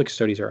spectrum, all the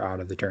Custodies are out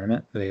of the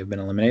tournament. They have been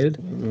eliminated.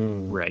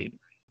 Right.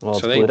 Well,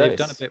 so they've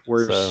done a bit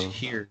worse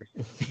here.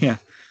 Yeah,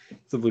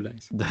 it's the Blue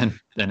Dice. Than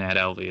at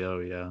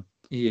LVO, yeah.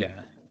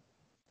 Yeah,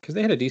 because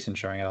they had a decent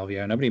showing at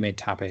LVO. Nobody made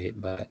top 8,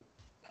 but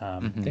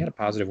they had a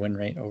positive win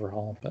rate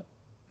overall, but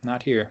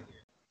not here.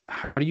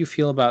 How do you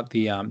feel about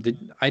the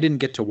I didn't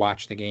get to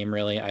watch the game,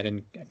 really. I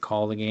didn't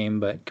call the game,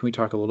 but can we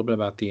talk a little bit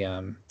about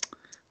the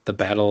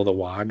Battle of the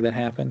Wog that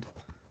happened?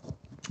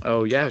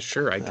 Oh, yeah,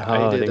 sure. I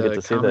did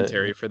a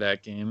commentary for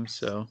that game,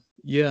 so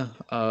yeah.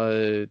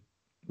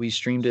 We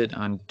streamed it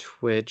on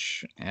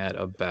Twitch at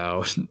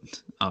about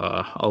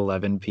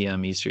 11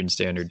 p.m. Eastern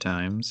Standard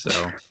Time,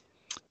 so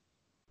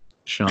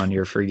Sean,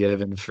 you're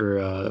forgiven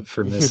for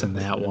missing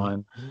that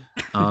one.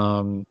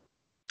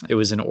 It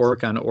was an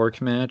orc on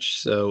orc match,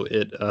 so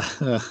it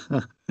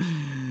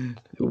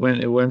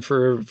went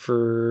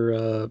for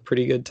a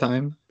pretty good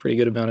time, pretty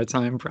good amount of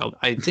time. Probably,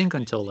 I think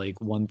until like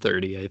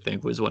 1:30, I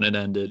think was when it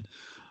ended.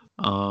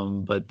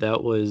 But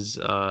that was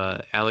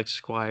Alex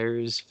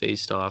Squires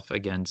faced off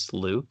against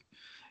Luke,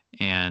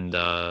 and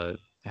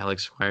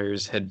Alex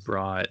Squires had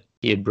brought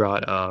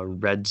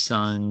Red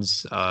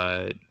Suns,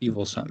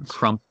 Evil Suns,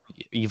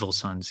 Evil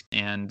Suns,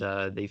 and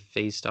they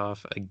faced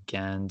off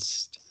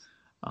against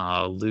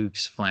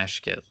Luke's Flash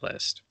Kit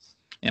list.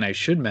 And I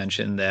should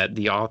mention that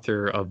the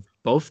author of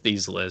both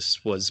these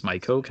lists was my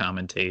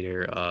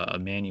co-commentator,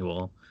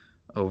 Emmanuel,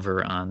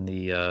 over on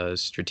the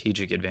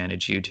Strategic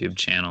Advantage YouTube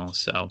channel.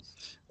 So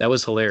that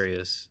was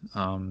hilarious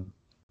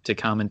to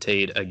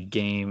commentate a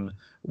game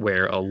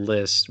where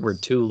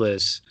 2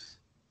 lists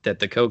that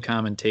the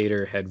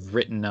co-commentator had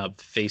written up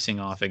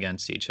facing off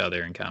against each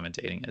other and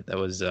commentating it. That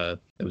was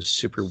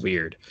super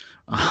weird.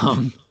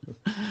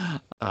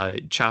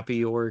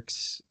 Choppy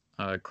orcs,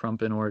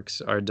 Crumpen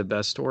orcs are the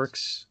best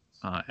orcs,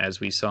 as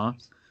we saw.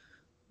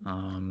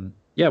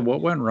 Yeah,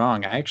 what went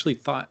wrong? I actually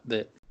thought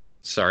that...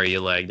 Sorry, you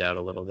lagged out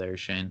a little there,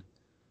 Shane.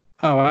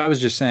 Oh, I was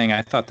just saying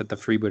I thought that the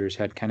freebooters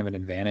had kind of an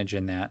advantage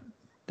in that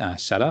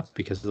setup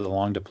because of the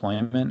long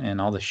deployment and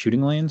all the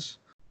shooting lanes.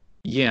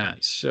 Yeah,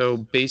 so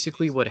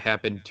basically what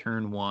happened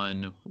turn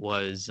one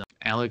was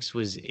Alex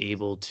was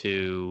able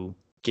to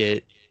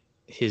get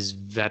his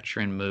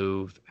veteran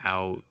move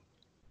out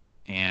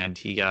and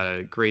he got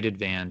a great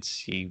advance.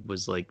 He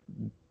was like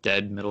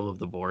dead middle of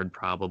the board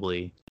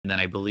probably. And then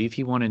I believe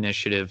he won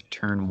initiative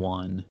turn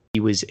one. He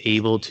was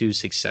able to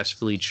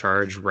successfully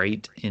charge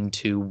right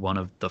into one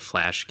of the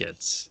flash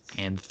gets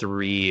and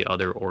three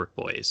other orc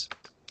boys.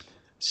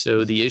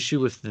 So the issue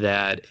with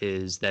that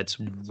is that's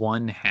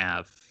one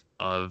half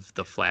of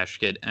the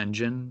FlashGit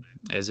engine,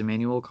 as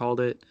Emmanuel called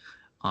it,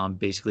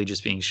 basically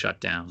just being shut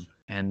down.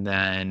 And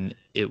then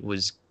it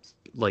was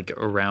like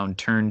around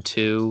turn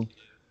two,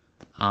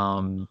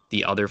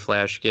 the other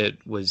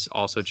FlashGit was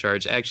also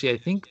charged. Actually, I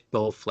think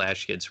both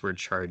FlashGits were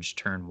charged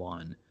turn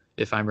one,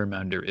 if I'm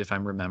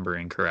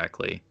remembering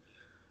correctly.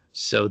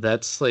 So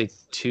that's like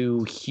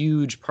two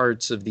huge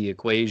parts of the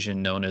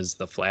equation known as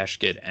the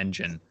FlashGit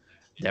engine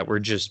that were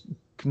just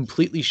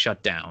completely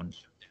shut down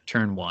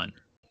turn one.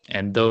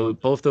 And though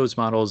both those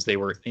models, they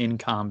were in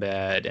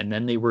combat and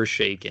then they were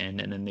shaken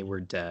and then they were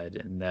dead.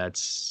 And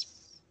that's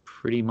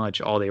pretty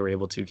much all they were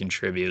able to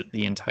contribute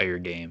the entire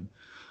game.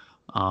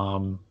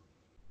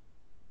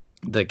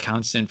 The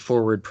constant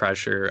forward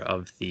pressure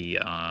of the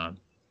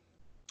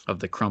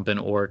Krumpen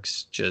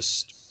orcs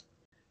just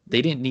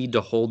they didn't need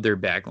to hold their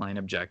backline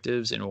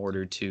objectives in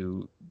order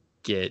to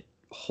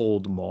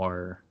hold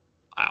more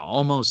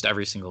almost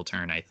every single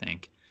turn, I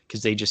think,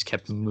 because they just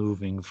kept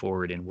moving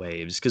forward in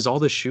waves because all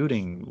the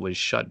shooting was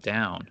shut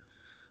down,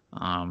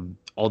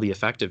 all the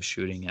effective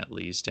shooting at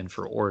least, and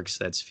for orcs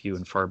that's few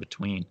and far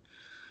between,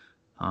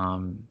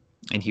 and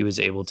he was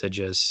able to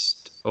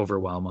just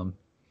overwhelm them.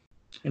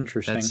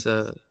 Interesting.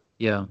 That's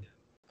yeah.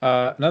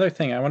 Another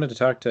thing, I wanted to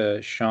talk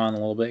to Sean a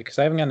little bit because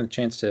I haven't gotten a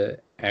chance to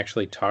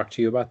actually talk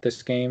to you about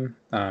this game,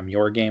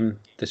 your game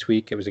this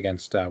week. It was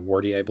against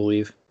Wardy, I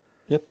believe.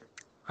 Yep.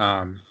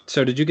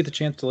 So did you get the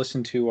chance to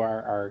listen to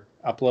our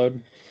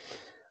upload?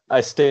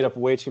 I stayed up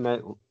way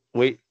too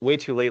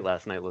late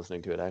last night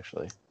listening to it,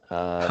 actually.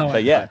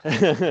 But yeah,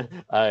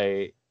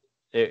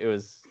 it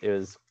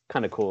was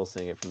kind of cool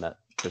seeing it from that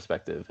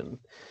perspective, and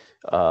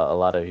a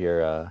lot of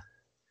your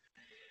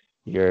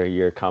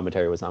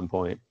commentary was on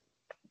point.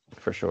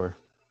 For sure.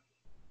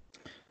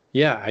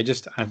 Yeah,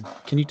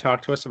 can you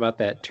talk to us about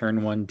that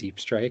turn one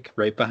deep strike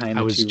right behind the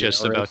I was two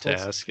just about to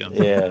rifles? ask him.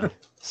 Yeah.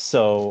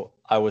 So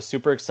I was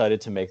super excited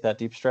to make that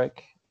deep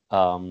strike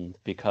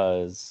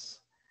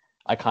because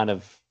I kind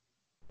of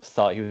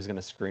thought he was going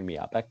to screen me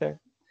out back there.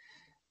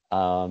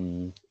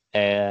 And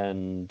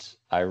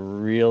I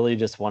really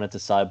just wanted to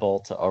side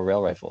bolt a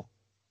rail rifle.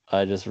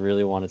 I just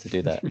really wanted to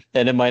do that.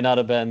 And it might not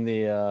have been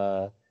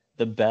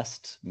the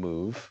best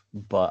move,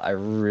 but I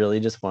really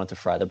just wanted to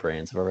fry the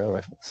brains of a rail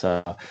rifle.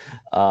 So,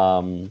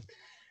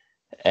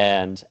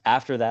 and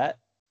after that,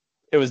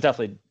 it was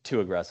definitely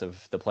too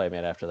aggressive, the play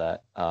made after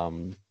that,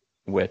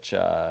 which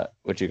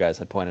you guys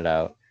had pointed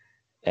out.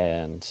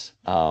 And,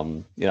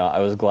 I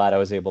was glad I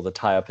was able to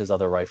tie up his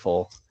other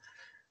rifle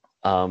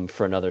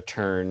for another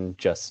turn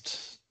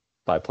just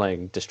by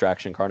playing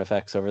Distraction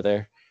Carnifex over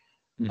there.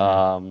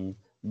 Mm-hmm.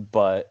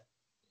 But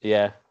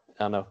yeah,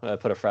 I don't know. I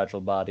put a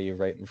fragile body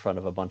right in front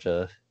of a bunch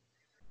of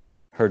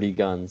herdy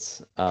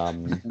guns.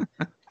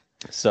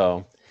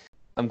 So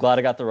I'm glad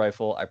I got the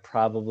rifle. I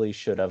probably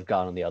should have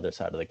gone on the other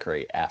side of the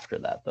crate after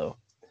that, though.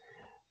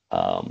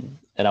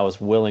 And I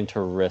was willing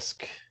to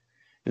risk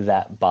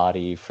that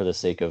body for the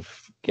sake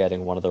of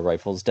getting one of the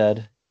rifles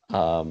dead.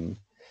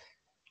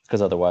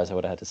 Because otherwise I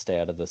would have had to stay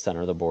out of the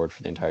center of the board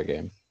for the entire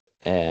game.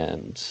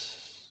 And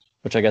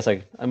which I guess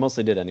I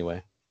mostly did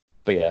anyway.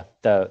 But yeah,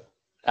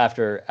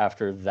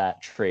 after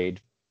that trade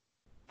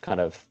kind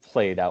of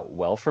played out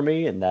well for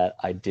me and that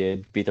I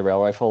did beat the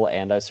rail rifle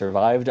and I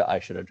survived, I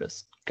should have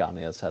just gone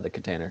the other side of the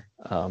container.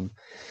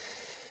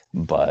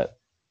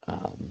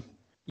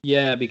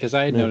 Yeah, because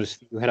I had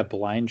noticed you had a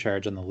blind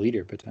charge on the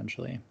leader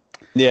potentially.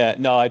 Yeah,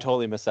 no, I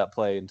totally missed that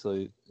play and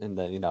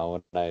then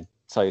when I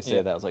saw you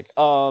say that, I was like,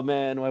 oh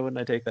man, why wouldn't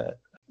I take that?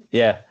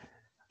 Yeah,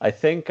 I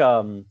think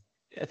in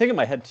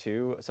my head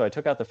too. So I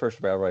took out the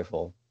first rail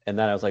rifle. And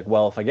then I was like,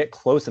 well, if I get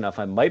close enough,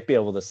 I might be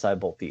able to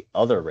side bolt the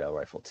other rail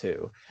rifle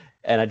too.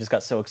 And I just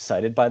got so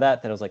excited by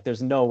that I was like,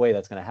 there's no way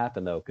that's going to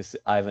happen though, because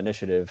I have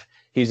initiative.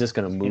 He's just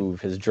going to move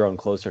his drone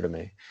closer to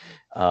me.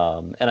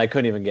 And I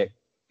couldn't even get,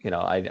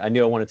 I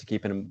knew I wanted to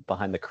keep him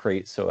behind the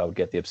crate so I would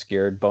get the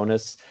obscured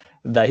bonus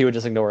that he would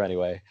just ignore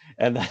anyway.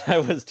 And I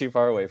was too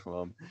far away from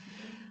him.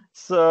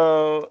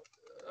 So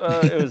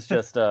it was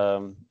just,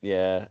 I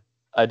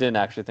didn't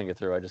actually think it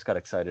through. I just got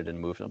excited and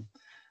moved him.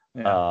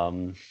 Yeah.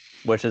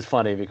 Which is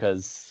funny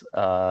because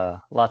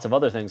lots of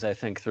other things I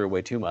think through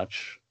way too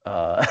much.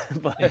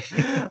 But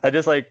I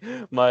just I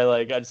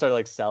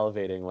started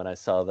salivating when I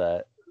saw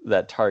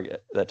that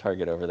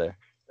target over there.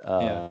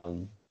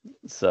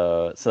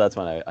 So that's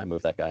when I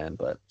moved that guy in.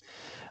 But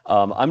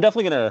I'm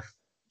definitely gonna,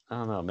 I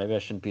don't know, maybe I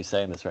shouldn't be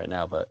saying this right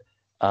now, but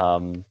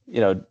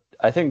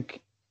I think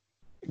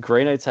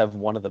Grey Knights have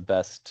one of the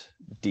best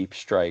deep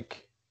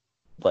strike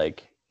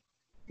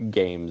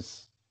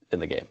games in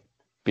the game.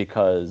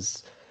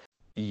 Because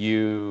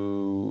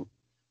you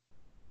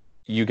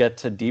get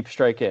to deep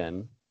strike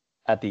in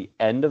at the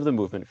end of the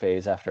movement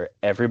phase after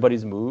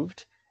everybody's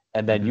moved,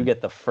 and then you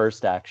get the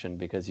first action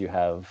because you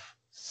have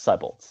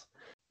Cybolts.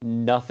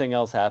 Nothing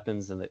else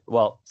happens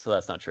so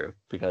that's not true,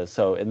 because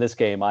in this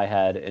game I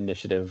had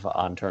initiative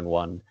on turn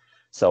 1,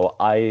 so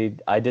I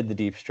did the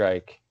deep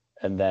strike,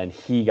 and then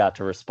he got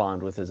to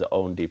respond with his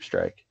own deep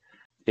strike.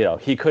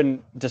 He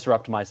couldn't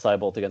disrupt my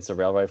Cybolt against the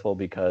rail rifle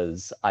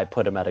because I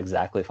put him at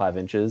exactly 5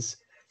 inches,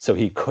 so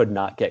he could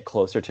not get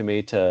closer to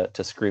me to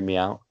scream me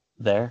out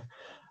there.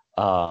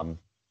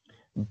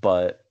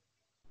 But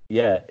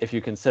yeah, if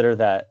you consider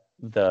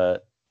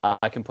that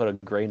I can put a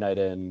Grey Knight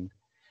in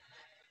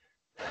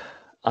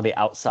on the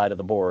outside of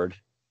the board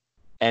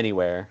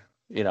anywhere,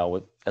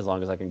 as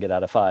long as I can get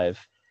out of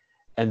 5,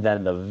 and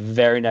then the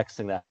very next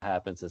thing that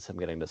happens is him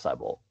getting the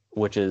Cybolt,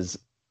 which is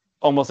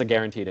almost a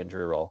guaranteed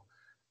injury roll.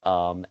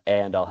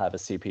 And I'll have a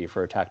CP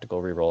for a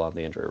tactical reroll on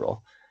the injury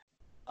roll.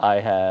 I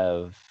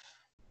have,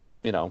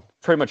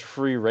 pretty much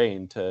free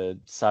reign to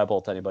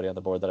Cybolt anybody on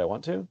the board that I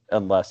want to,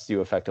 unless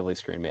you effectively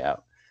screen me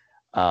out.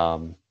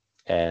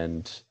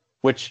 And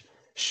which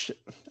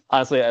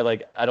honestly,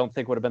 I don't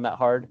think would have been that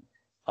hard.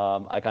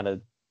 I kind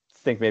of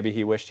think maybe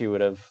he wished he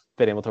would have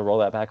been able to roll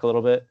that back a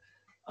little bit.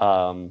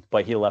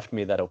 But he left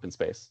me that open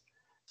space.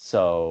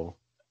 So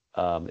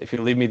if you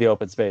leave me the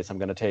open space, I'm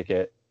going to take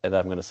it, and then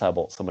I'm going to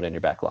Cybolt someone in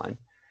your back line.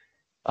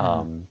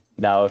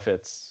 Now, if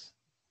it's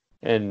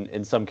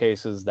in some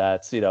cases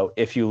that's,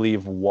 if you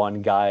leave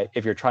one guy,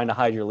 if you're trying to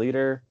hide your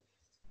leader,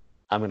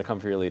 I'm going to come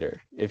for your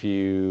leader. If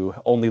you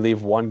only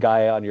leave one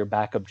guy on your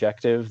back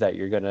objective that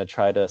you're going to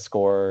try to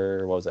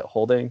score,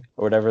 holding,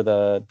 or whatever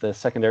the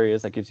secondary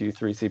is that gives you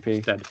 3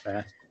 CP.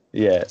 Steadfast.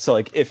 Yeah,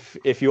 so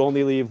if you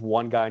only leave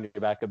one guy on your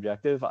back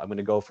objective, I'm going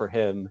to go for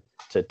him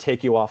to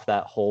take you off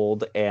that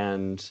hold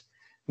and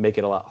make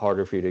it a lot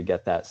harder for you to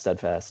get that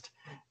steadfast.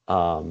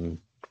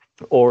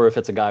 Or if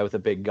it's a guy with a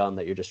big gun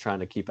that you're just trying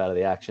to keep out of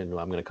the action,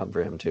 I'm going to come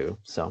for him too.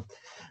 So,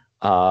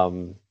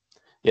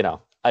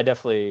 I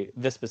definitely,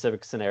 this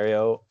specific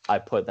scenario, I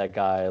put that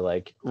guy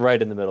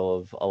right in the middle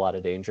of a lot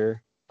of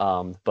danger.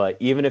 But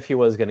even if he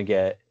was going to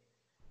get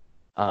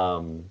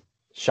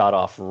shot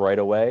off right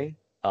away,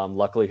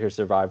 luckily he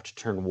survived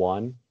turn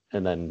 1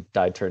 and then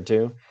died turn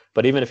 2.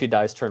 But even if he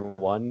dies turn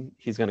 1,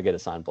 he's going to get a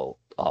sign bolt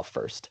off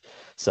first.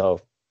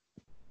 So,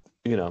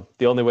 the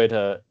only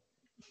way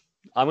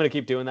I'm going to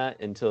keep doing that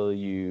until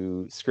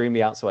you scream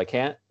me out so I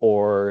can't,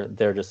 or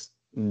there are just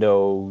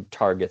no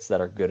targets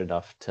that are good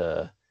enough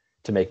to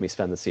make me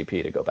spend the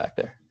CP to go back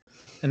there.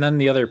 And then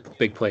the other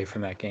big play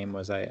from that game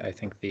was, I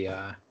think,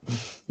 the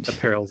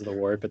Perils of the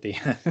Warp at the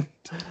end.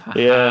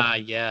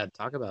 Yeah,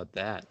 talk about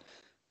that.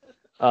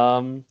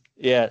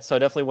 Yeah, so I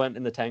definitely went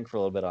in the tank for a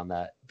little bit on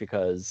that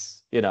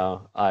because,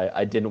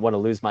 I didn't want to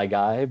lose my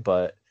guy,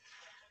 but,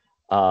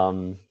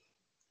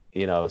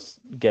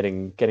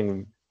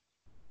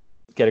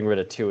 getting rid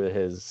of 2 of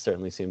his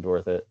certainly seemed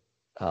worth it.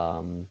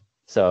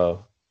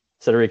 So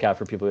to recap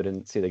for people who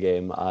didn't see the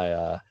game,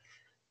 I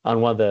on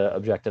one of the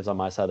objectives on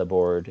my side of the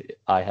board,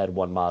 I had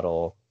 1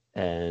 model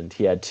and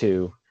he had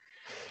 2.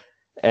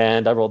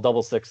 And I rolled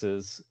double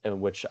 6s, in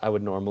which I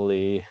would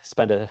normally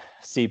spend a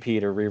CP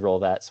to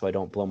reroll that so I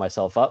don't blow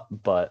myself up.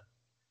 But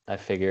I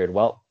figured,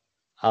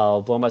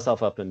 I'll blow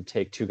myself up and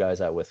take 2 guys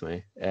out with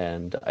me.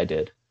 And I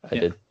did. I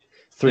did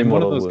 3 and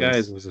mortal one of those wounds.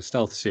 guys was a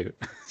stealth suit.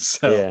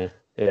 So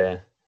Yeah.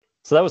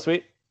 So that was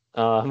sweet.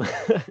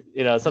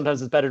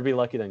 Sometimes it's better to be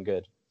lucky than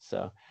good.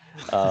 So,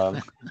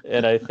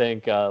 and I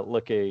think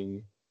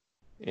looking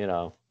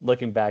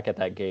back at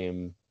that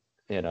game,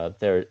 I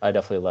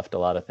definitely left a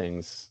lot of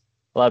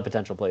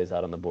potential plays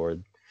out on the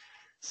board.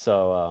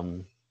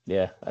 So,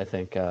 I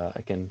think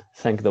I can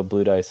thank the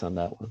blue dice on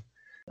that one.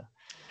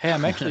 Hey,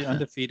 I'm actually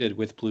undefeated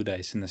with blue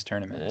dice in this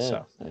tournament. Yeah,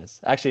 so nice.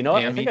 Actually, no,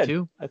 Yeah, me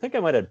too. I think I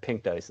might have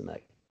pink dice in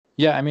that.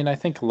 yeah, I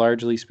think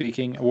largely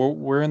speaking,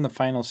 we're in the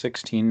final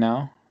 16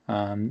 now.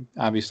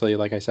 Obviously,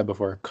 like I said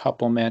before, a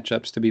couple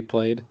matchups to be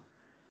played,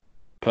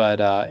 but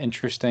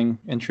interesting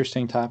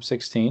top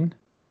 16.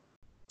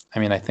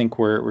 I think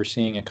we're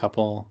seeing a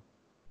couple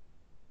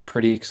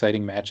pretty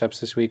exciting matchups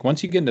this week.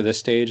 Once you get into this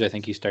stage, I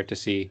think you start to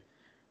see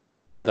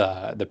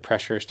the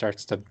pressure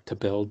starts to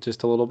build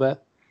just a little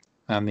bit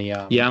on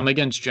the Yeah, I'm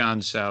against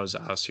John Sau's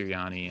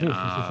Asuryani.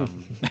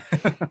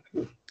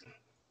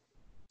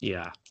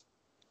 Yeah.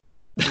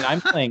 And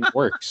I'm playing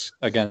orcs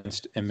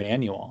against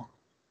Emmanuel,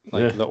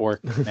 the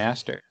orc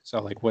master.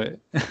 So what?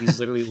 He's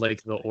literally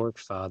like the orc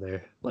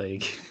father.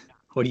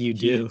 What do you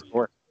do?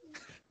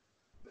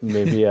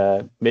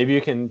 Maybe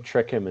you can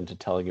trick him into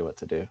telling you what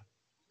to do.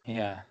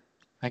 Yeah.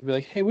 I could be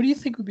like, hey, what do you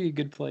think would be a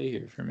good play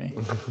here for me?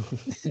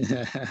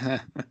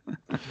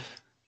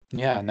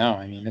 Yeah, no,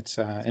 it's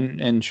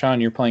and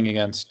Sean, you're playing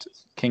against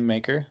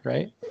Kingmaker,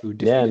 right?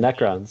 Yeah,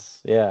 Necrons.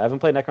 Yeah, I haven't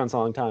played Necrons in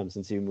a long time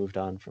since you moved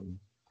on from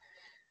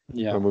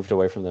or moved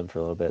away from them for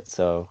a little bit.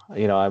 So,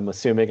 I'm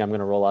assuming I'm going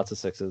to roll lots of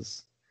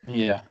 6s.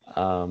 Yeah.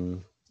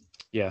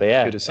 Yeah. But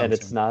yeah, and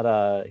it's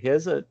not he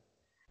has a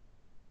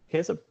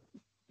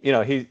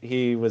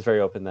he was very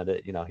open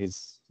that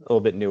he's a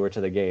little bit newer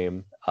to the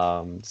game.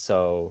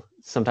 So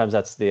sometimes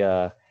that's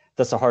the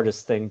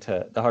hardest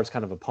hardest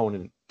kind of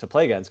opponent to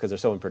play against because they're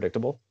so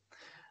unpredictable.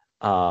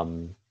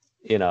 Once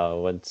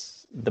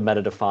the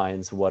meta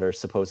defines what are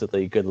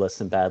supposedly good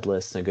lists and bad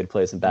lists and good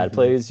plays and bad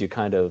plays, you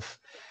kind of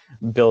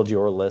build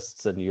your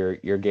lists and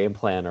your game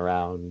plan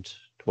around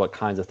what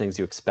kinds of things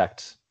you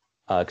expect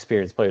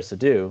experienced players to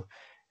do,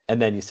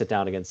 and then you sit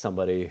down against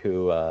somebody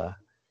who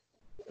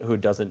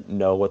doesn't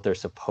know what they're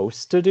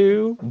supposed to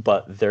do,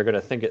 but they're going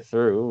to think it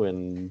through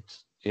and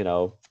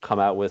come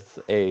out with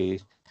a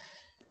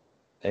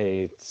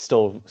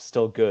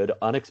still good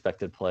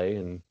unexpected play.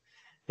 And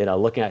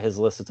looking at his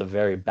list, it's a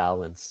very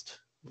balanced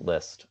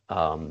list.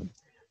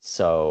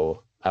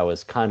 So I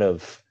was kind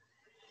of,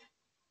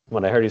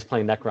 when I heard he's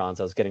playing Necrons,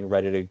 I was getting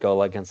ready to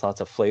go against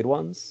lots of flayed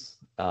ones,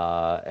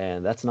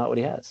 and that's not what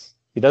he has.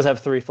 He does have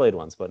 3 flayed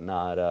ones, but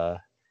not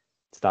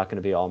it's not going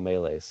to be all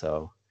melee.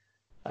 So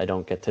I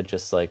don't get to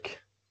just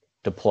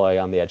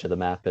deploy on the edge of the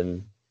map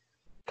and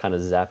kind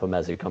of zap him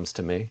as he comes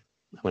to me.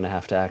 I'm going to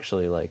have to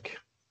actually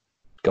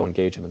go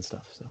engage him and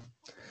stuff. So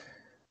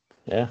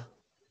yeah,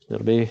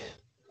 it'll be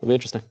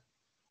interesting.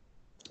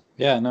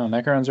 Yeah, no,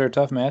 Necrons are a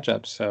tough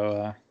matchup.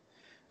 So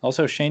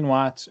also Shane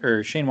Watts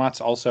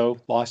also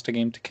lost a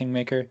game to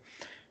Kingmaker.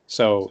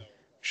 So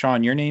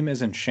Sean, your name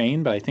isn't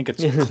Shane, but I think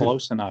it's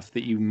close enough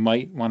that you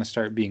might want to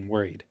start being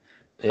worried.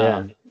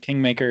 Yeah.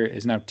 Kingmaker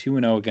is now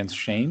 2-0 against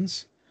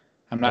Shane's.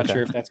 I'm not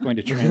sure if that's going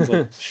to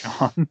translate to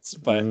Sean's,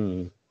 but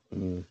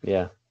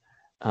yeah.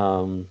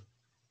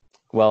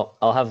 Well,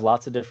 I'll have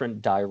lots of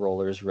different die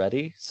rollers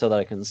ready so that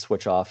I can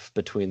switch off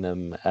between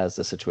them as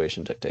the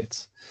situation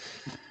dictates.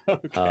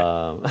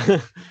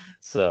 Okay.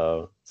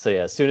 So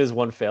yeah, as soon as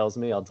one fails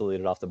me, I'll delete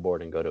it off the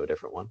board and go to a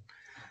different one.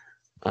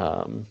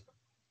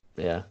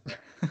 Yeah.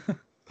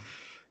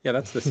 Yeah,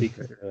 that's the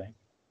secret, really.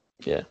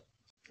 Yeah.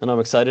 And I'm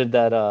excited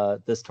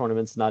that this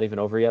tournament's not even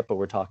over yet, but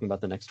we're talking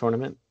about the next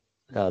tournament.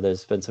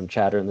 There's been some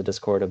chatter in the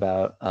Discord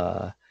about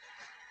the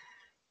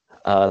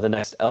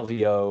next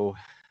LVO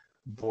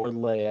board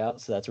layout,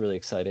 so that's really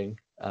exciting.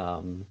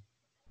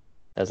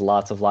 There's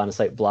lots of line of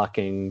sight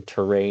blocking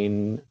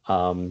terrain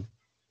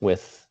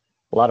with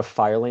a lot of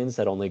fire lanes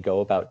that only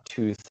go about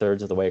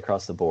 2/3 of the way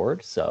across the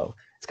board, so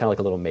it's kind of like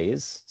a little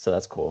maze, so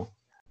that's cool.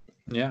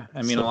 Yeah,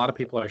 I mean, a lot of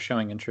people are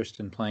showing interest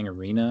in playing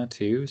Arena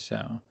too,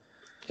 so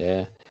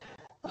yeah.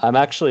 I'm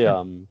actually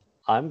I'm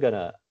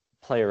gonna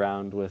play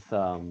around with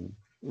the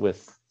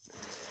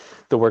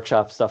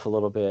workshop stuff a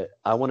little bit.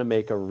 I want to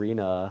make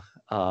Arena,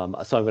 so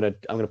I'm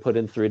gonna put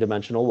in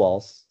 3-dimensional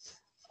walls,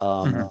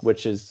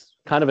 which is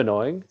kind of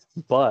annoying,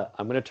 but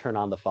I'm gonna turn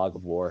on the Fog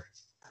of War,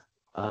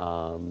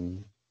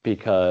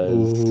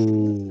 because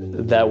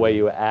that way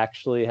you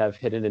actually have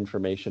hidden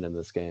information in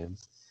this game,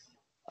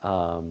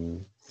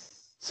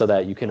 so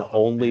that you can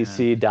only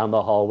see down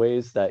the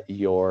hallways that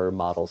your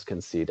models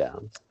can see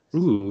down.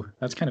 Ooh,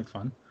 that's kind of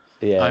fun.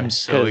 Yeah, I'm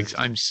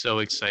so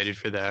excited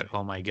for that.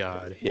 Oh my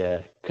god.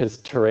 Yeah, because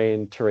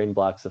terrain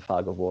blocks the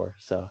Fog of War.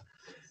 So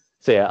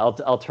yeah,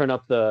 I'll turn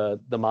up the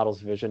model's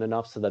vision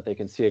enough so that they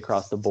can see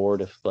across the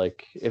board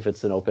if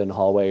it's an open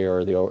hallway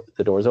or the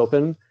door's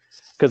open.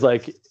 Because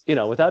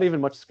without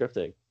even much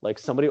scripting,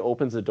 somebody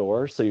opens the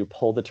door, so you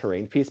pull the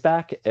terrain piece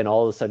back, and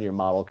all of a sudden your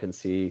model can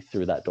see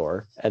through that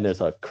door, and there's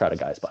a crowd of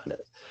guys behind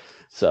it.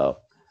 So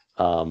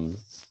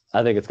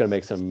I think it's going to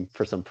make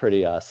for some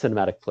pretty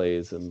cinematic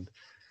plays. And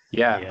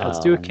yeah, let's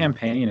do a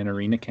campaign, an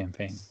Arena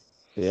campaign.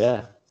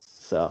 Yeah,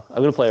 so I'm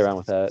going to play around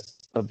with that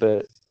a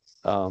bit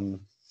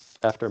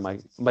after I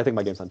think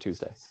my game's on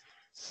Tuesday.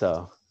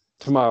 So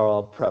tomorrow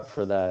I'll prep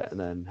for that, and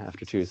then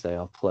after Tuesday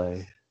I'll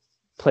play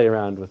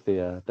around with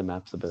the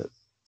maps a bit.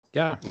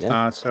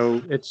 Yeah.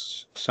 So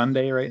it's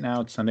Sunday right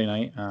now. It's Sunday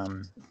night.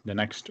 The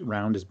next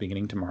round is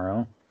beginning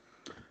tomorrow.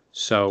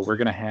 So we're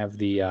gonna have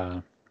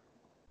the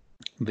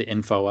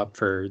info up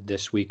for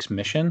this week's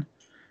mission,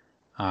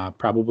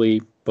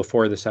 probably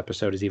before this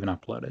episode is even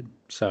uploaded.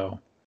 So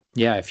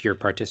yeah, if you're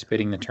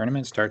participating in the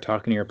tournament, start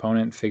talking to your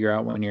opponent, figure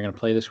out when you're going to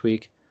play this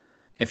week.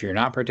 If you're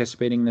not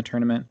participating in the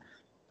tournament,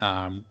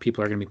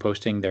 people are going to be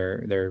posting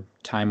their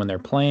time when they're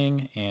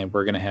playing, and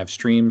we're going to have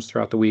streams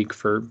throughout the week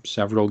for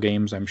several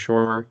games, I'm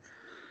sure.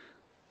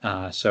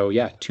 So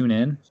yeah, tune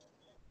in.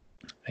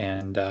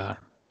 And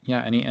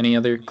any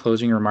other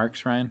closing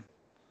remarks, Ryan?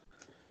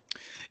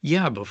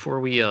 Yeah,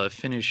 before we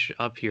finish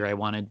up here, I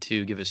wanted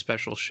to give a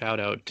special shout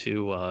out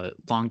to a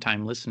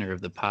longtime listener of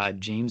the pod,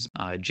 James.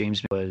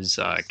 James was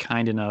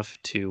kind enough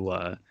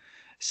to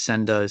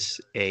send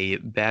us a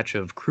batch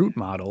of Kroot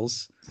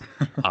models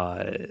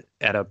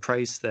at a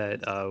price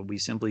that we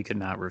simply could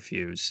not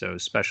refuse. So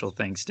special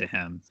thanks to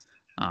him.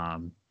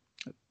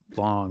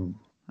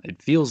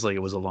 It feels like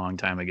it was a long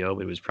time ago,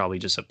 but it was probably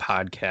just a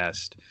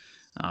podcast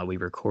we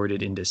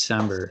recorded in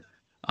December.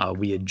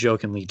 We had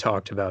jokingly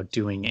talked about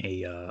doing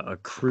a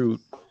Kroot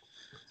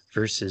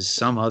versus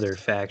some other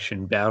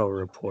faction battle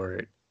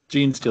report.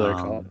 Gene Stealer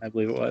called, I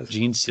believe it was.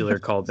 Gene Stealer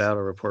called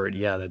Battle Report.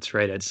 Yeah, that's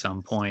right. At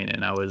some point,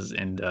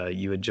 and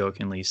you had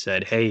jokingly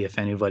said, "Hey, if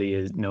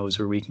anybody knows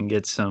where we can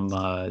get some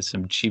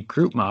cheap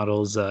group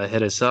models,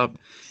 hit us up."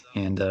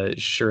 And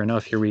sure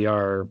enough, here we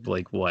are.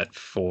 Like what,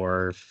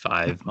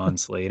 4-5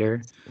 months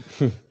later.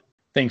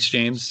 Thanks,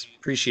 James.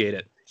 Appreciate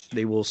it.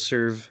 They will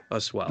serve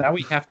us well. Now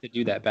we have to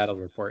do that battle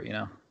report.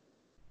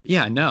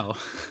 Yeah, no.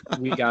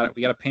 we got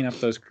to paint up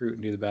those crew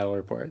and do the battle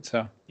report.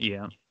 So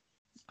yeah.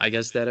 I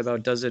guess that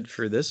about does it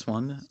for this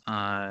one.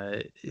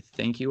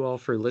 Thank you all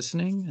for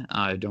listening.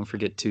 Don't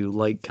forget to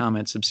like,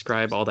 comment,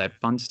 subscribe, all that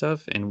fun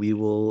stuff, and we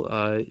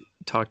will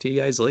talk to you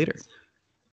guys later.